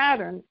underlying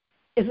pattern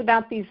is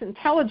about these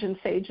intelligence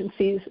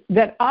agencies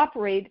that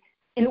operate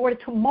in order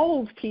to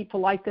mold people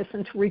like this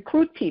and to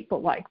recruit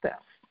people like this.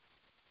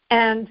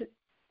 And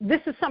this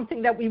is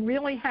something that we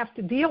really have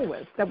to deal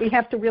with, that we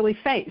have to really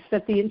face,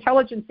 that the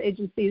intelligence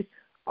agencies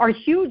are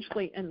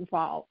hugely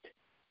involved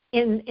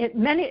in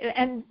many,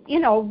 and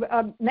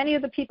many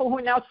of the people who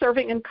are now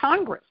serving in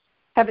Congress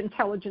have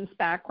intelligence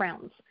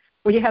backgrounds.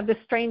 Where you have this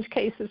strange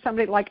case of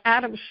somebody like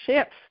Adam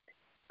Schiff.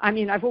 I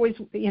mean, I've always,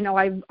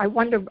 I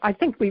wonder, I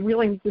think we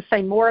really need to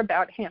say more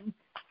about him,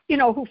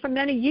 who for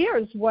many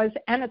years was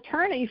an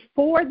attorney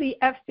for the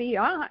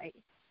FBI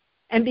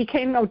and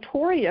became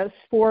notorious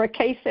for a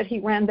case that he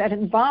ran that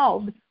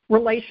involved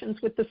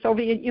relations with the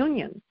Soviet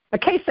Union. A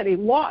case that he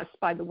lost,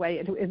 by the way.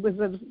 It was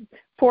a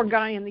poor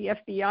guy in the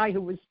FBI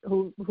who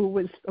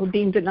was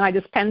being denied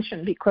his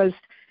pension because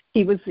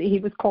he was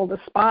called a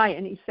spy,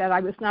 and he said, I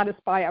was not a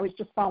spy, I was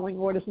just following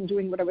orders and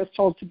doing what I was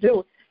told to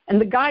do.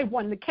 And the guy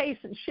won the case,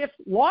 and Schiff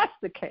lost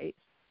the case.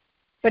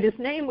 But his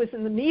name was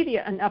in the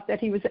media enough that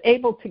he was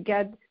able to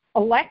get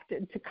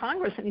elected to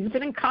Congress, and he's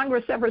been in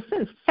Congress ever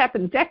since. This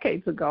happened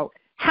decades ago.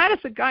 How does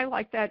a guy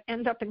like that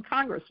end up in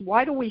Congress?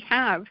 Why do we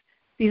have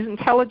these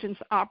intelligence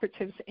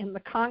operatives in the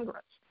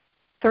Congress?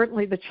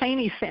 Certainly the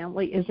Cheney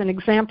family is an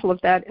example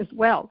of that as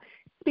well.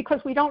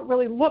 Because we don't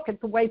really look at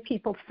the way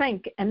people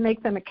think and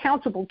make them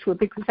accountable to it,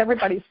 because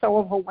everybody's so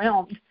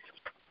overwhelmed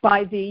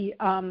by the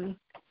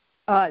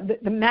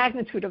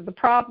magnitude of the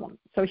problem.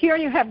 So here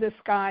you have this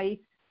guy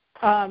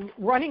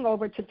running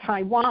over to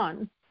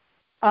Taiwan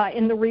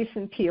in the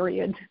recent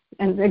period,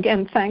 and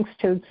again, thanks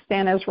to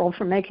Stan Israel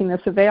for making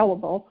this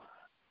available,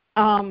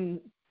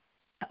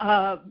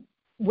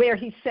 where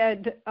he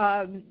said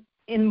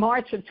in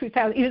March of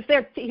 2000,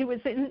 he was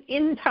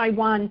in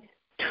Taiwan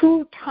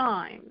 2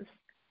 times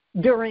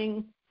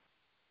during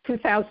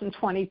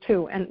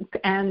 2022,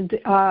 and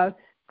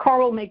Carl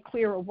will make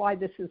clear why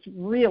this is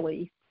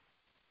really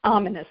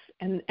ominous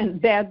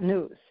and bad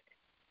news.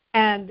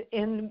 And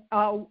and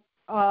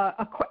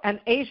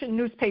Asian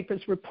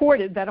newspapers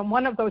reported that on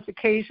one of those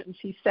occasions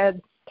he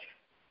said,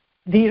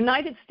 the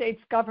United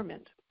States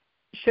government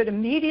should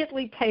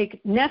immediately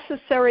take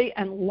necessary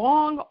and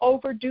long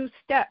overdue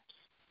steps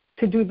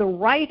to do the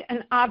right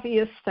and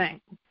obvious thing.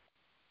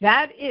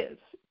 That is,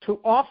 to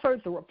offer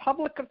the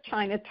Republic of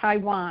China,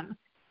 Taiwan,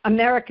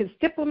 America's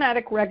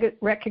diplomatic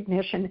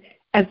recognition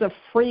as a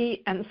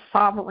free and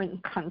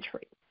sovereign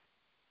country.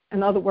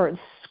 In other words,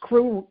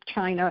 screw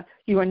China,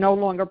 you are no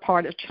longer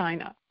part of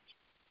China.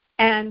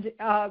 And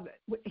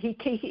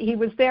he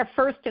was there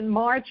first in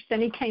March,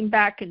 then he came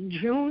back in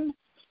June.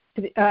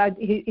 He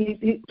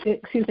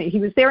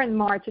was there in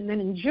March, and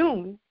then in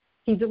June,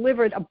 he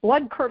delivered a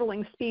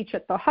blood-curdling speech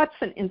at the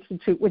Hudson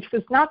Institute, which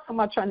was not so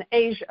much on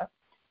Asia.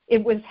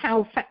 It was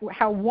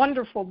how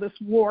wonderful this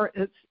war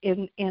is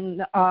in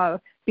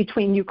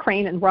between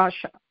Ukraine and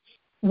Russia,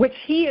 which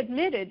he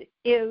admitted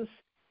is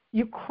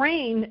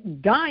Ukraine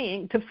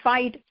dying to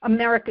fight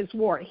America's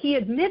war. He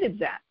admitted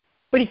that,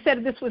 but he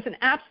said this was an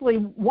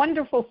absolutely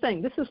wonderful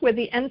thing. This is where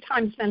the end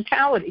times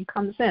mentality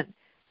comes in.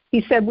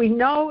 He said, we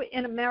know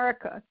in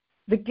America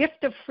the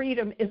gift of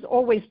freedom is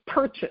always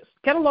purchased.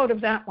 Get a load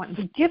of that one.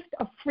 The gift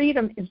of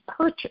freedom is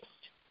purchased.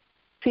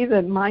 See the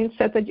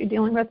mindset that you're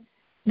dealing with?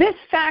 This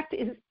fact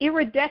is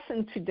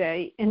iridescent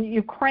today in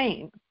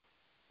Ukraine.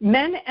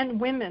 Men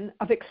and women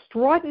of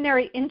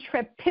extraordinary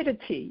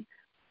intrepidity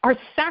are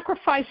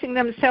sacrificing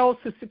themselves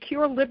to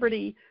secure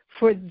liberty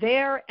for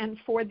their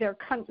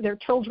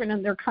children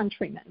and their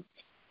countrymen.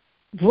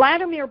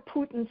 Vladimir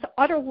Putin's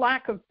utter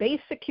lack of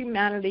basic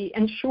humanity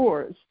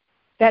ensures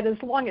that as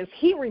long as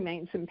he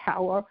remains in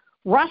power,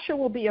 Russia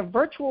will be a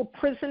virtual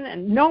prison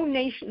and no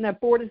nation that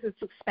borders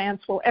its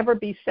expanse will ever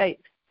be safe.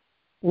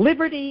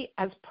 Liberty,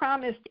 as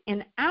promised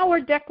in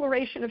our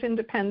Declaration of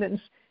Independence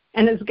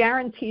and is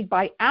guaranteed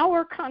by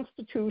our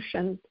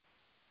Constitution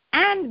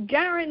and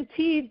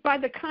guaranteed by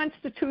the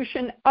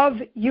Constitution of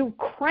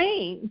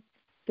Ukraine,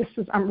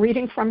 I'm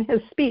reading from his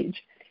speech,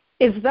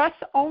 is thus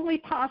only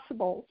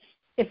possible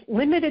if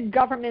limited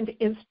government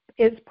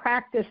is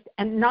practiced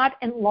and not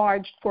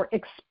enlarged for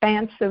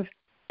expansive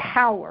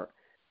power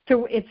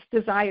through its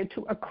desire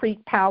to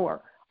accrete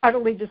power,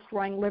 utterly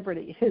destroying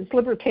liberty. His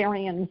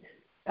libertarian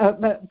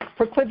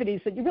proclivities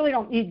that you really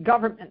don't need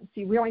governments.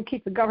 You really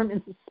keep the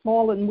governments as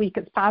small and weak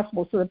as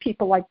possible so that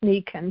people like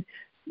me can,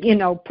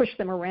 push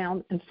them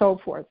around and so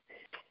forth.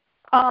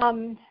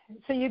 So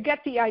you get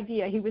the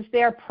idea. He was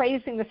there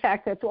praising the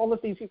fact that all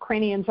of these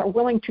Ukrainians are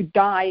willing to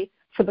die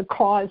for the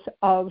cause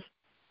of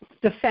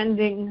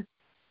defending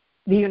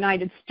the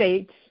United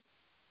States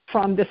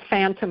from this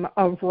phantom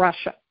of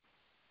Russia.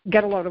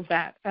 Get a load of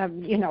that,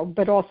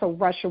 but also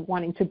Russia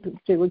wanting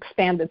to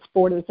expand its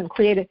borders and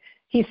create it.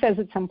 He says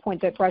at some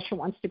point that Russia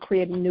wants to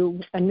create a new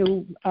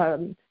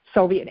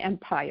Soviet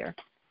Empire.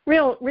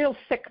 Real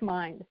sick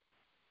mind.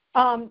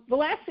 The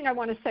last thing I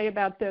want to say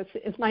about this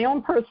is my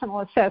own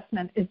personal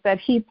assessment is that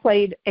he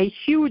played a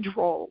huge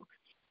role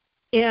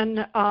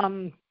in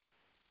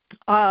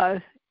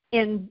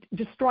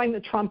destroying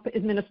the Trump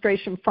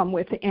administration from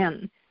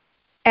within.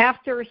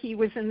 After he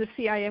was in the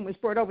CIA and was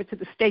brought over to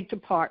the State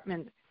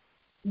Department,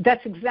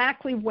 that's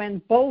exactly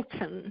when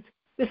Bolton,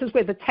 this is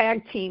where the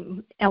tag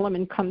team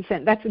element comes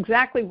in, that's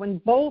exactly when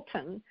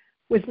Bolton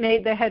was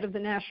made the head of the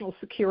National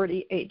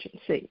Security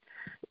Agency.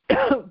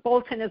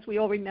 Bolton, as we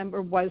all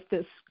remember, was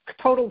this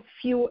total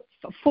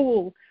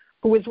fool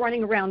who was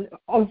running around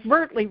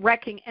overtly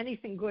wrecking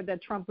anything good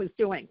that Trump was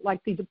doing,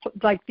 like the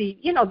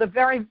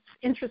very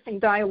interesting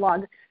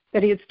dialogue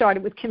that he had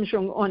started with Kim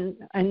Jong-un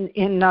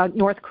in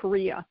North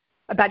Korea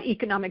about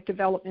economic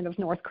development of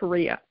North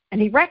Korea.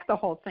 And he wrecked the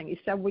whole thing. He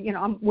said,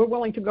 we're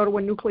willing to go to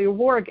a nuclear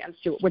war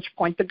against you, at which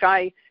point the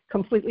guy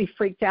completely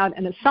freaked out,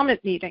 and a summit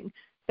meeting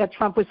that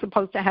Trump was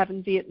supposed to have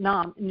in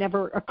Vietnam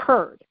never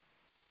occurred.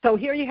 So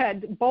here you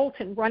had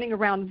Bolton running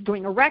around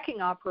doing a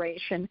wrecking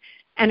operation,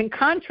 and in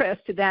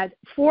contrast to that,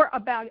 for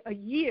about a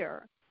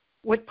year,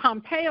 what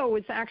Pompeo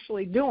was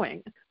actually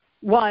doing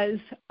was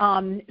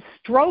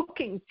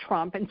stroking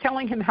Trump and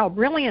telling him how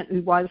brilliant he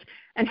was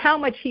and how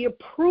much he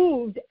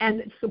approved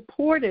and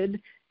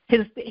supported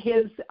his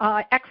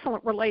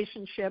excellent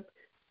relationship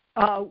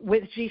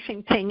with Xi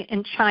Jinping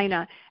in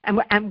China,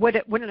 and what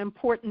an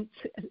important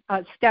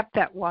step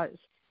that was.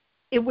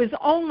 It was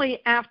only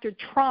after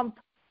Trump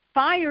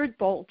fired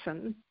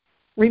Bolton,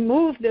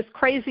 removed this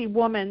crazy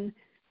woman,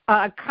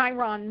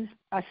 Chiron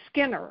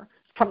Skinner,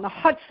 from the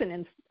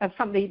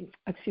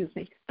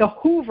the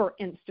Hoover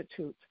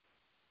Institute.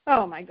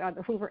 Oh my God,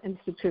 the Hoover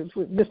Institute!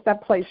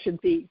 That place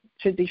should be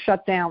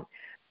shut down.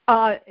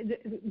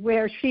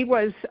 Where she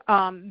was,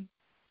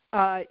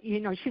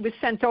 she was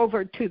sent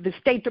over to the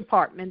State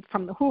Department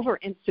from the Hoover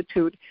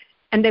Institute,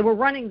 and they were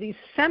running these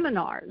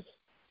seminars.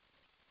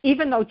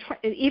 Even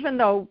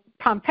though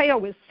Pompeo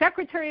was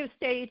Secretary of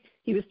State,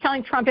 he was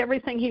telling Trump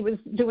everything he was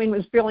doing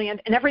was brilliant,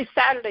 and every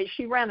Saturday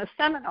she ran a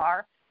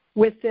seminar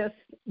with this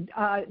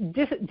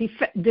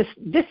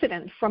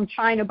dissident from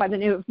China by the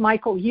name of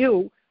Michael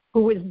Yu,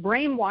 who was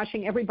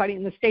brainwashing everybody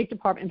in the State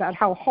Department about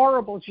how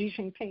horrible Xi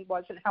Jinping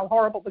was and how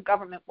horrible the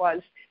government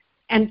was,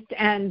 and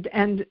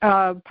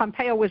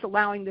Pompeo was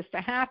allowing this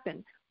to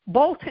happen.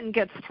 Bolton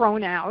gets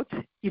thrown out.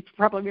 You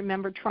probably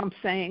remember Trump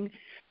saying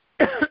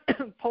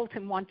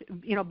Bolton wants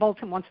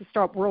to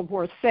start World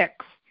War VI,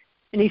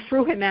 and he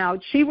threw him out.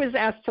 She was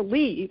asked to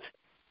leave,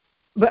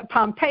 but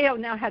Pompeo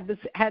now had the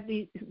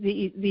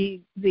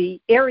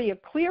area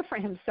clear for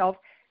himself,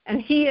 and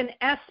he and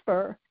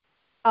Esper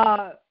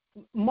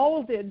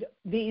molded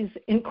these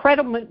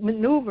incredible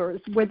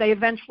maneuvers where they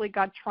eventually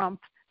got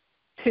Trump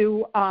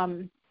to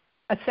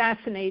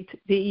assassinate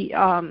the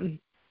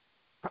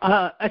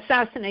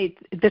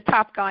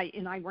top guy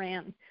in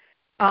Iran,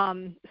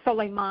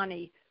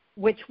 Soleimani,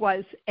 which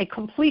was a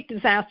complete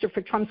disaster for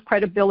Trump's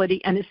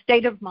credibility and his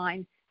state of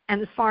mind and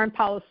his foreign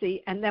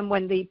policy. And then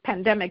when the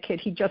pandemic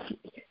hit, he just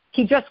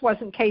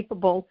wasn't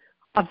capable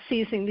of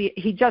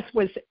he just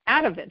was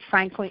out of it,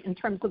 frankly, in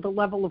terms of the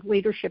level of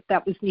leadership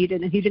that was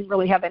needed, and he didn't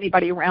really have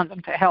anybody around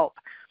him to help.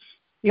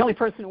 The only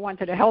person who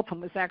wanted to help him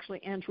was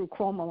actually Andrew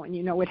Cuomo, and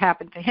you know what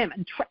happened to him.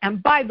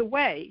 And by the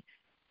way,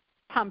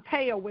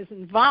 Pompeo was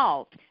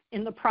involved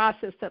in the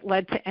process that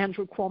led to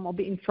Andrew Cuomo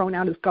being thrown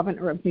out as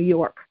governor of New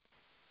York.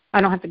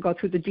 I don't have to go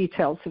through the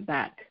details of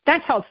that.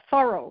 That's how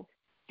thorough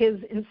his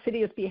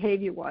insidious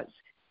behavior was.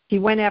 He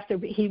went after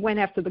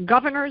the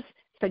governors,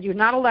 said you're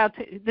not allowed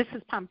to, this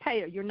is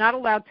Pompeo, you're not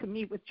allowed to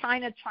meet with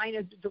China.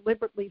 China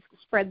deliberately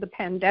spread the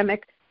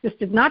pandemic. This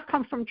did not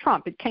come from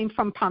Trump. It came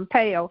from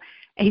Pompeo.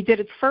 And he did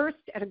it first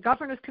at a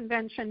governor's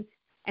convention,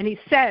 and he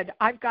said,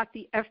 I've got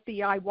the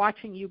FBI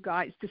watching you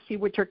guys to see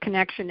what your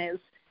connection is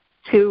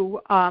to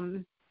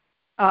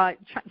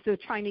the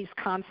Chinese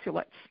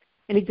consulates.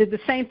 And he did the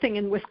same thing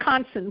in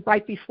Wisconsin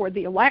right before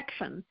the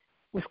election.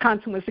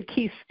 Wisconsin was a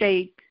key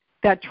state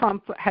that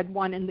Trump had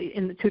won in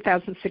the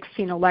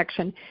 2016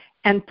 election,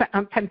 and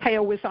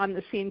Pompeo was on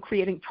the scene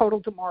creating total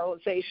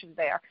demoralization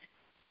there.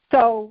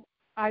 So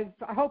I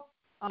hope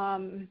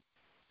I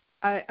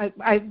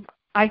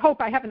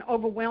haven't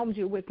overwhelmed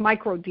you with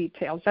micro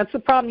details. That's the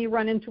problem you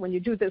run into when you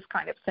do this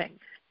kind of thing.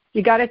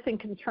 You got to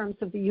think in terms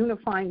of the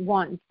unifying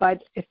one,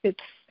 but if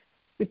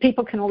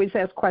people can always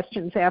ask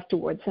questions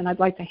afterwards, and I'd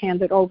like to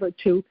hand it over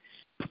to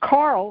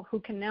Carl, who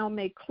can now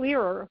make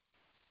clearer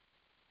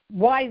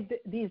why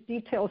these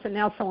details are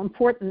now so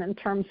important in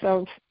terms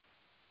of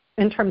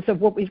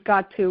what we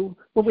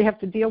have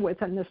to deal with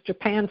in this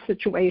Japan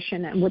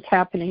situation and what's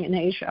happening in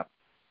Asia.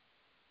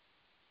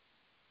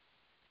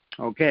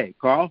 Okay,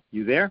 Carl,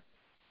 you there?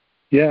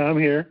 Yeah, I'm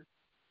here.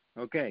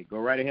 Okay, go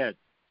right ahead.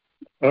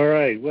 All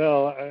right.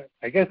 Well,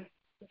 I guess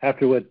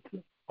after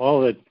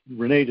all that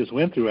Renee just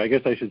went through, I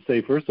guess I should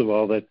say, first of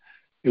all, that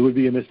it would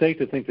be a mistake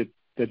to think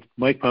that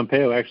Mike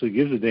Pompeo actually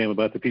gives a damn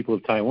about the people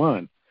of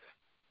Taiwan,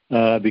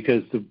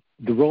 because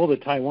the role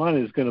that Taiwan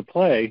is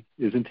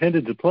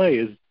intended to play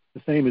is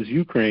the same as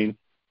Ukraine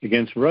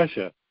against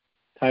Russia.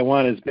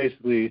 Taiwan is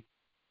basically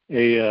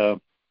a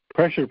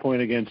pressure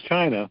point against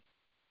China,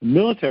 a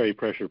military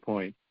pressure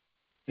point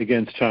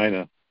against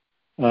China,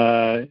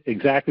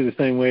 exactly the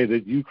same way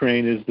that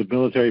Ukraine is the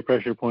military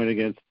pressure point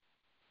against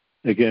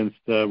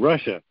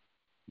Russia.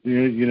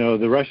 You know,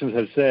 the Russians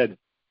have said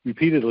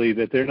repeatedly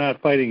that they're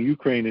not fighting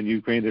Ukraine in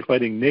Ukraine, they're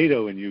fighting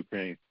NATO in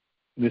Ukraine.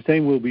 And the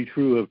same will be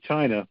true of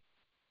China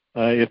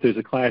if there's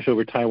a clash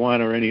over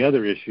Taiwan or any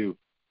other issue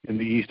in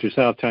the East or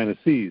South China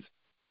Seas.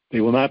 They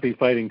will not be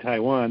fighting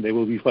Taiwan. They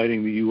will be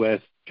fighting the U.S.,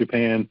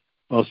 Japan,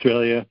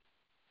 Australia,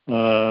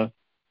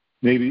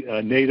 maybe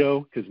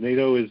NATO, because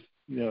NATO is,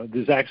 you know,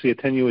 there's actually a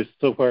tenuous,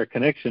 so far,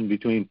 connection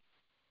between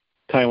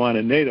Taiwan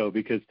and NATO,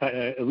 because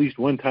at least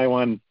one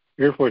Taiwan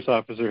Air Force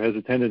officer has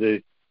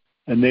attended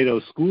a NATO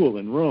school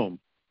in Rome.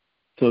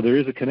 So there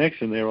is a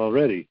connection there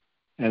already.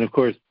 And, of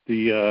course,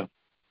 the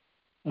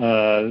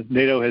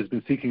NATO has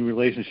been seeking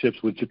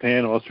relationships with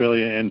Japan,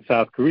 Australia, and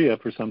South Korea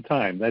for some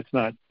time.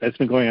 That's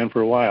been going on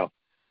for a while,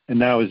 and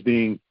now is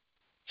being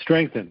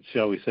strengthened,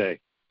 shall we say.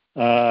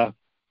 There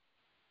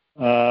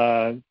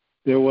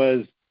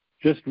was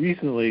just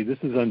recently, this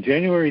is on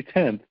January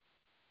 10th,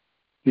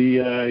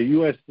 the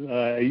U.S.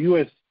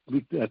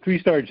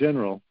 three-star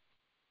general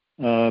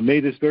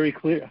made this very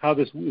clear how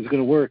this is going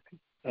to work.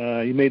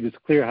 He made this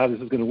clear how this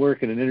is going to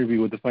work in an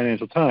interview with the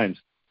Financial Times.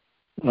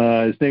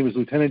 His name is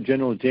Lieutenant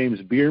General James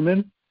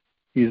Bierman.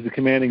 He's the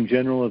commanding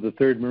general of the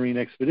 3rd Marine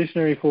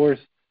Expeditionary Force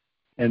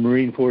and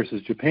Marine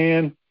Forces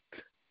Japan,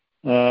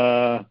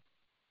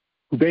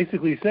 who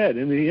basically said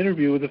in the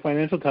interview with the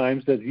Financial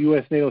Times that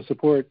U.S. NATO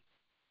support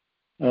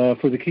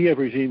for the Kiev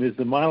regime is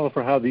the model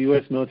for how the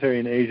U.S. military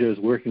in Asia is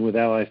working with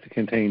allies to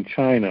contain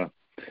China.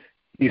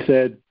 He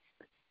said,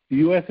 the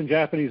U.S. and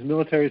Japanese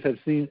militaries have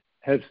seen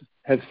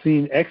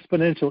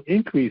exponential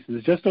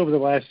increases just over the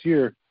last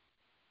year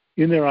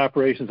in their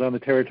operations on the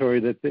territory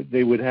that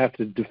they would have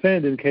to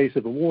defend in case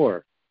of a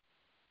war.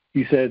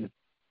 He said,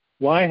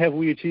 why have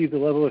we achieved the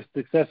level of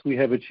success we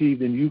have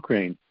achieved in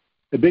Ukraine?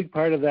 A big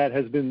part of that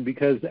has been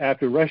because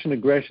after Russian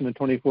aggression in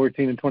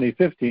 2014 and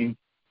 2015,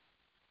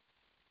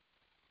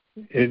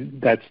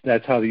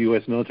 that's how the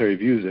U.S. military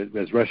views it,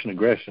 as Russian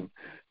aggression.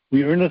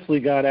 We earnestly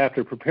got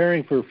after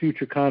preparing for a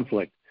future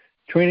conflict,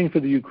 training for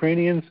the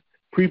Ukrainians,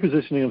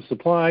 pre-positioning of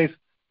supplies,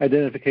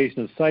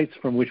 identification of sites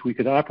from which we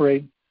could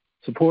operate,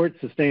 support,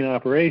 sustain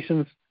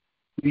operations.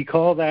 We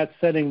call that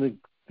setting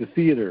the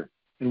theater,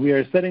 and we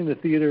are setting the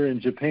theater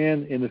in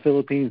Japan, in the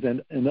Philippines,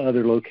 and in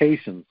other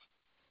locations.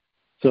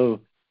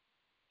 So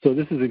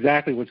this is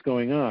exactly what's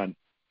going on.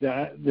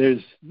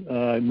 There's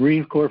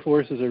Marine Corps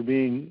forces are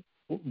being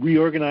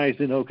reorganized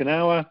in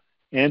Okinawa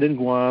and in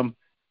Guam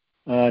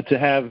to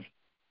have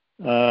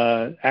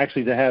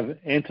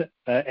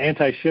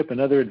anti-ship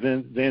and other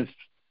advanced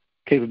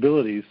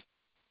capabilities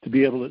to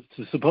be able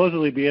to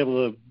supposedly be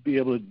able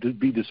to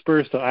be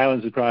dispersed to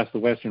islands across the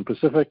Western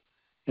Pacific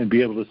and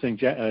be able to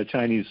sink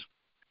Chinese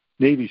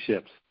Navy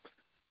ships.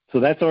 So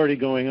that's already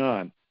going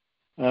on.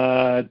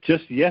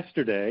 Just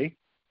yesterday,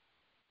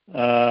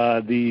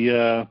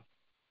 the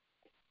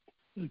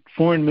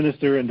foreign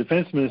minister and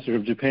defense minister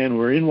of Japan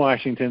were in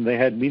Washington. They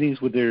had meetings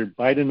with their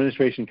Biden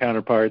administration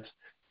counterparts.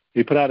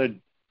 They put out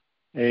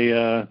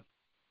a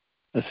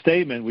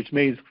statement which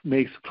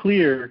makes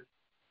clear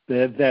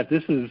that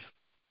this is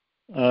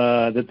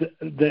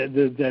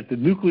that the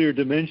nuclear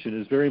dimension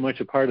is very much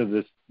a part of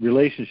this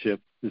relationship,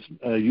 this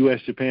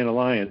U.S.-Japan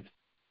alliance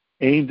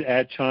aimed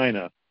at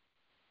China.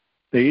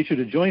 They issued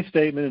a joint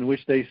statement in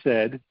which they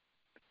said,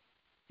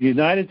 the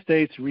United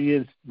States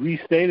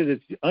restated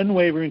its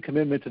unwavering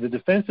commitment to the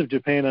defense of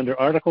Japan under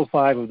Article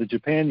 5 of the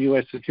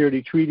Japan-U.S.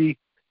 Security Treaty,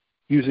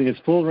 using its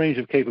full range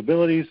of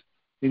capabilities,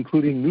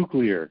 including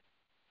nuclear.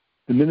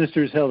 The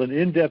ministers held an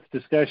in-depth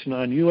discussion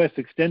on U.S.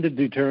 extended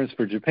deterrence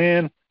for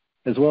Japan,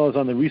 as well as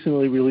on the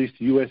recently released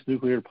U.S.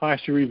 Nuclear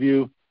Posture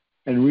Review,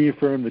 and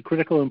reaffirmed the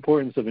critical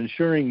importance of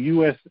ensuring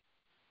U.S.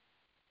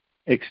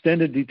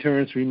 extended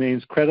deterrence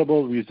remains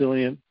credible,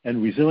 resilient,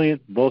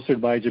 bolstered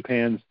by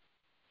Japan's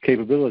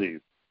capabilities.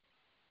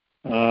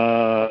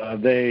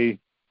 They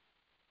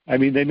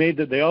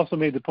also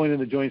made the point in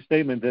the joint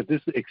statement that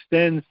this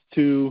extends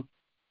to,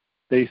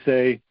 they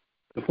say,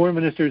 the foreign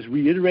ministers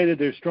reiterated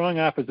their strong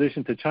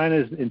opposition to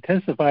China's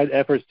intensified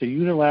efforts to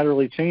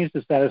unilaterally change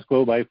the status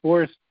quo by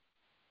force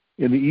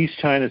in the East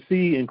China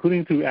Sea,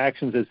 including through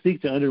actions that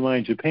seek to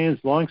undermine Japan's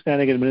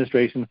longstanding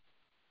administration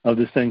of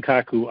the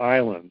Senkaku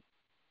Islands.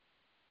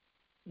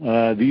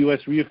 The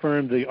U.S.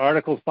 reaffirmed that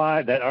Article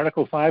 5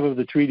 of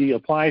the treaty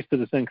applies to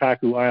the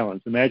Senkaku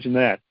Islands. Imagine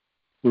that.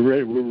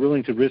 We're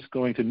willing to risk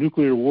going to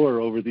nuclear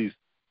war over these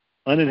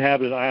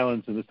uninhabited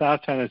islands in the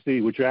South China Sea,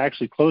 which are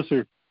actually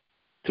closer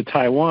to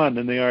Taiwan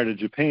than they are to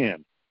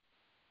Japan.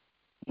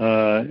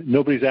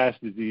 Nobody has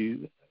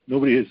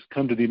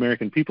come to the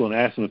American people and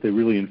asked them if they're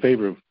really in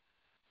favor of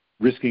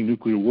risking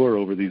nuclear war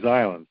over these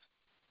islands,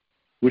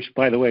 which,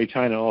 by the way,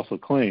 China also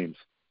claims.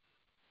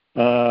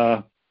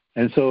 And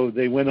so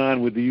they went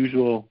on with the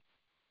usual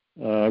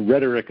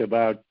rhetoric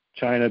about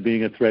China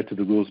being a threat to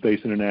the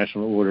rules-based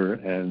international order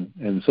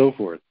and so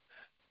forth.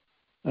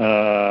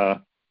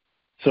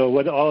 So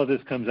what all of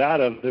this comes out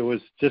of, there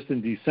was just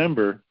in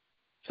December.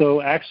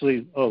 So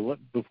actually,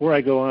 before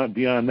I go on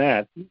beyond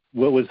that,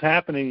 what was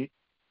happening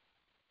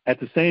at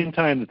the same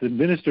time that the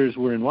ministers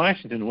were in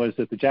Washington was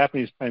that the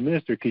Japanese Prime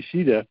Minister,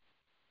 Kishida,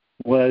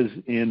 was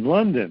in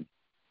London,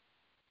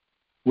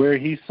 where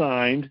he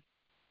signed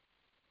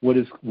what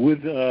is,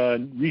 with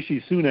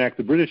Rishi Sunak,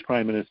 the British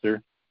Prime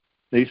Minister,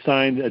 they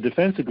signed a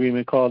defense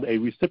agreement called a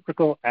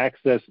Reciprocal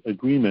Access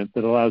Agreement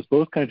that allows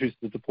both countries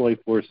to deploy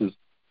forces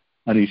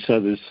on each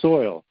other's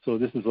soil. So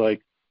this is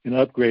like an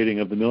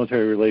upgrading of the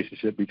military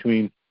relationship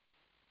between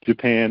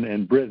Japan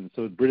and Britain.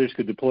 So the British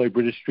could deploy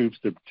British troops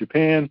to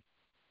Japan.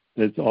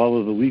 That's all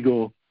of the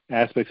legal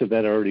aspects of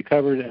that are already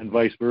covered, and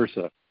vice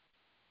versa,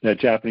 that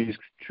Japanese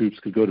troops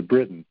could go to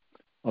Britain,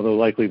 although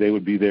likely they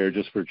would be there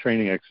just for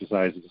training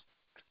exercises.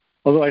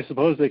 Although I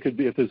suppose they could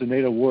be, if there's a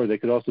NATO war, they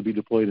could also be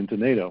deployed into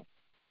NATO.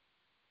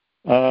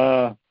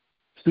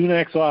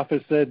 Sunak's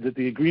office said that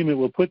the agreement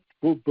will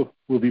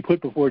be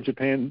put before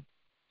Japan,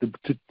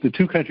 the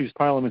two countries'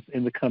 parliaments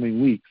in the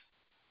coming weeks.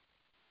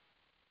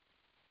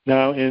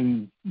 Now,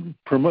 in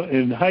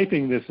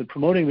hyping this and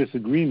promoting this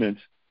agreement,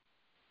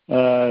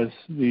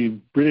 the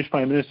British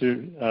Prime Minister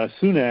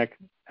Sunak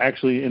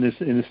actually, in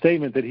a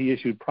statement that he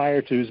issued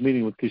prior to his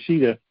meeting with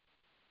Kishida,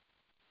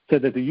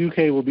 said that the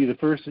UK will be the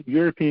first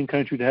European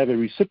country to have a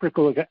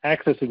reciprocal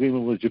access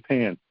agreement with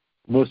Japan,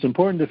 the most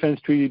important defense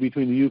treaty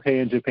between the UK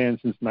and Japan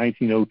since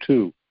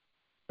 1902.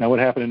 Now, what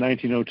happened in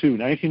 1902?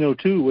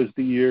 1902 was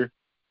the year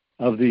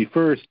of the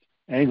first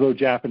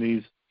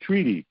Anglo-Japanese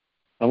treaty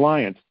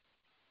alliance,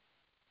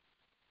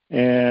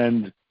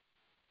 and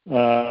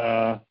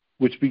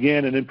which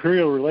began an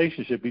imperial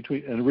relationship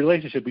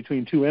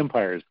between two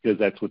empires, because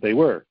that's what they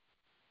were.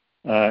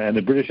 And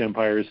the British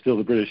Empire is still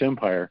the British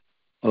Empire,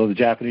 although the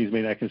Japanese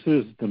may not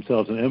consider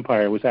themselves an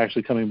empire. Was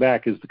actually coming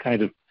back is the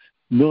kind of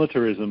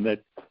militarism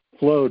that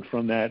flowed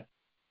from that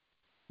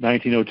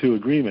 1902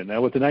 agreement.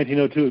 Now, what the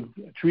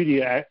 1902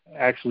 treaty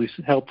actually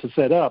helped to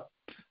set up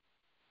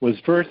was,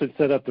 first, it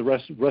set up the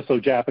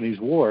Russo-Japanese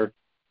War.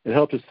 It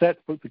helped to set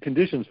the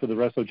conditions for the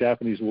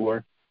Russo-Japanese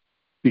War,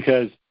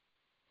 because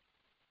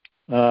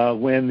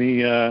when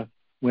the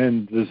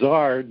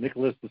Tsar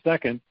Nicholas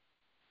II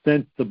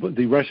sent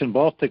the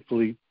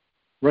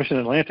Russian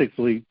Atlantic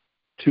Fleet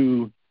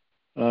to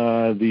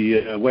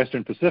the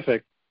Western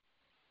Pacific,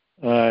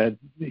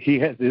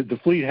 the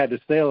fleet had to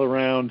sail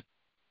around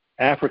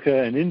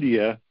Africa and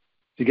India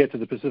to get to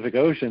the Pacific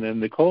Ocean,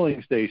 and the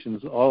coaling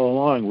stations all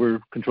along were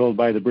controlled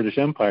by the British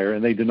Empire,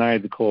 and they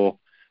denied the coal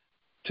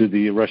to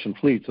the Russian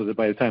fleet, so that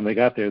by the time they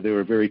got there, they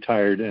were very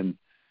tired and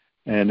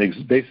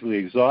basically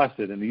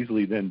exhausted and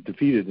easily then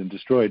defeated and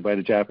destroyed by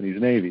the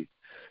Japanese Navy.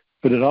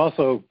 But it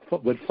also,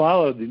 what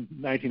followed the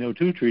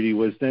 1902 treaty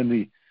was then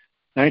the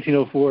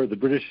 1904, the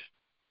British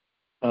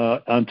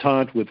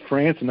Entente with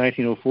France in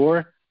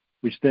 1904,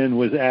 which then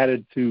was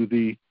added to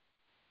the,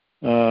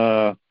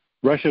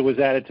 Russia was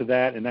added to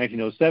that in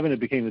 1907. It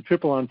became the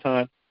Triple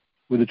Entente.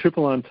 With the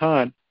Triple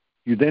Entente,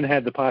 you then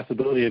had the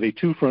possibility of a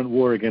two-front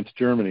war against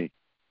Germany.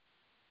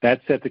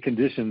 That set the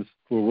conditions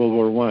for World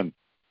War I.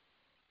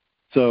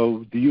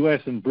 So the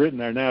U.S. and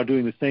Britain are now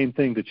doing the same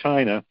thing to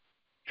China,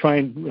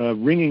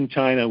 ringing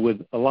China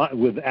with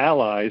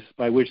allies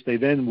by which they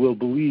then will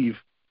believe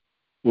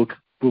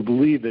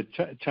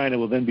that China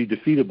will then be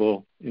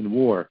defeatable in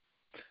war.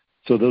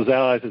 So those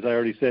allies, as I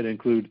already said,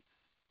 include,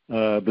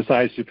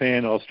 besides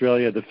Japan,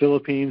 Australia, the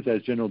Philippines,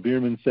 as General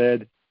Bierman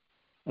said.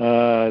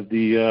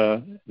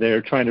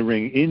 They're trying to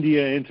ring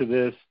India into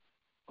this.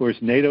 Of course,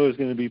 NATO is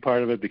going to be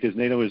part of it, because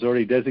NATO has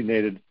already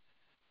designated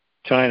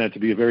China to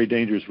be a very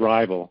dangerous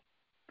rival.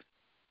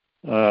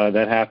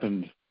 That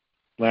happened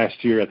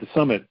last year at the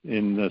summit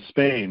in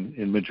Spain,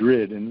 in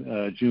Madrid,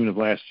 in June of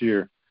last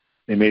year.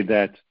 They made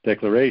that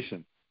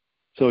declaration.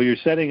 So you're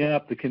setting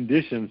up the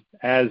conditions,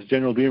 as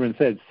General Bierman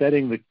said,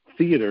 setting the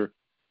theater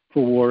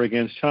for war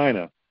against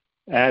China,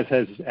 as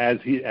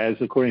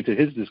according to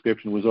his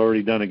description, was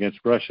already done against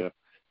Russia.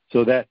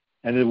 So that,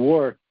 and the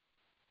war,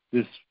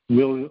 this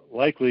will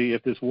likely,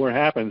 if this war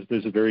happens,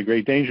 there's a very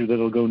great danger that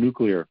it'll go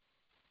nuclear.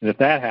 And if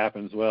that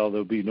happens, well,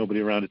 there'll be nobody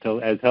around to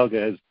tell, as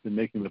Helga has been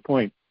making the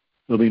point,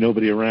 there'll be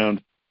nobody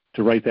around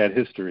to write that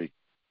history.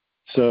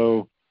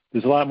 So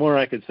there's a lot more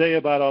I could say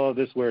about all of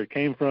this, where it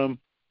came from,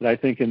 but I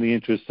think in the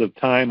interest of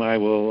time, I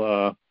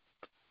will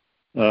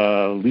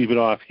leave it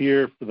off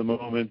here for the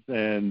moment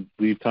and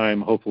leave time,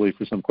 hopefully,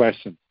 for some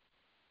questions.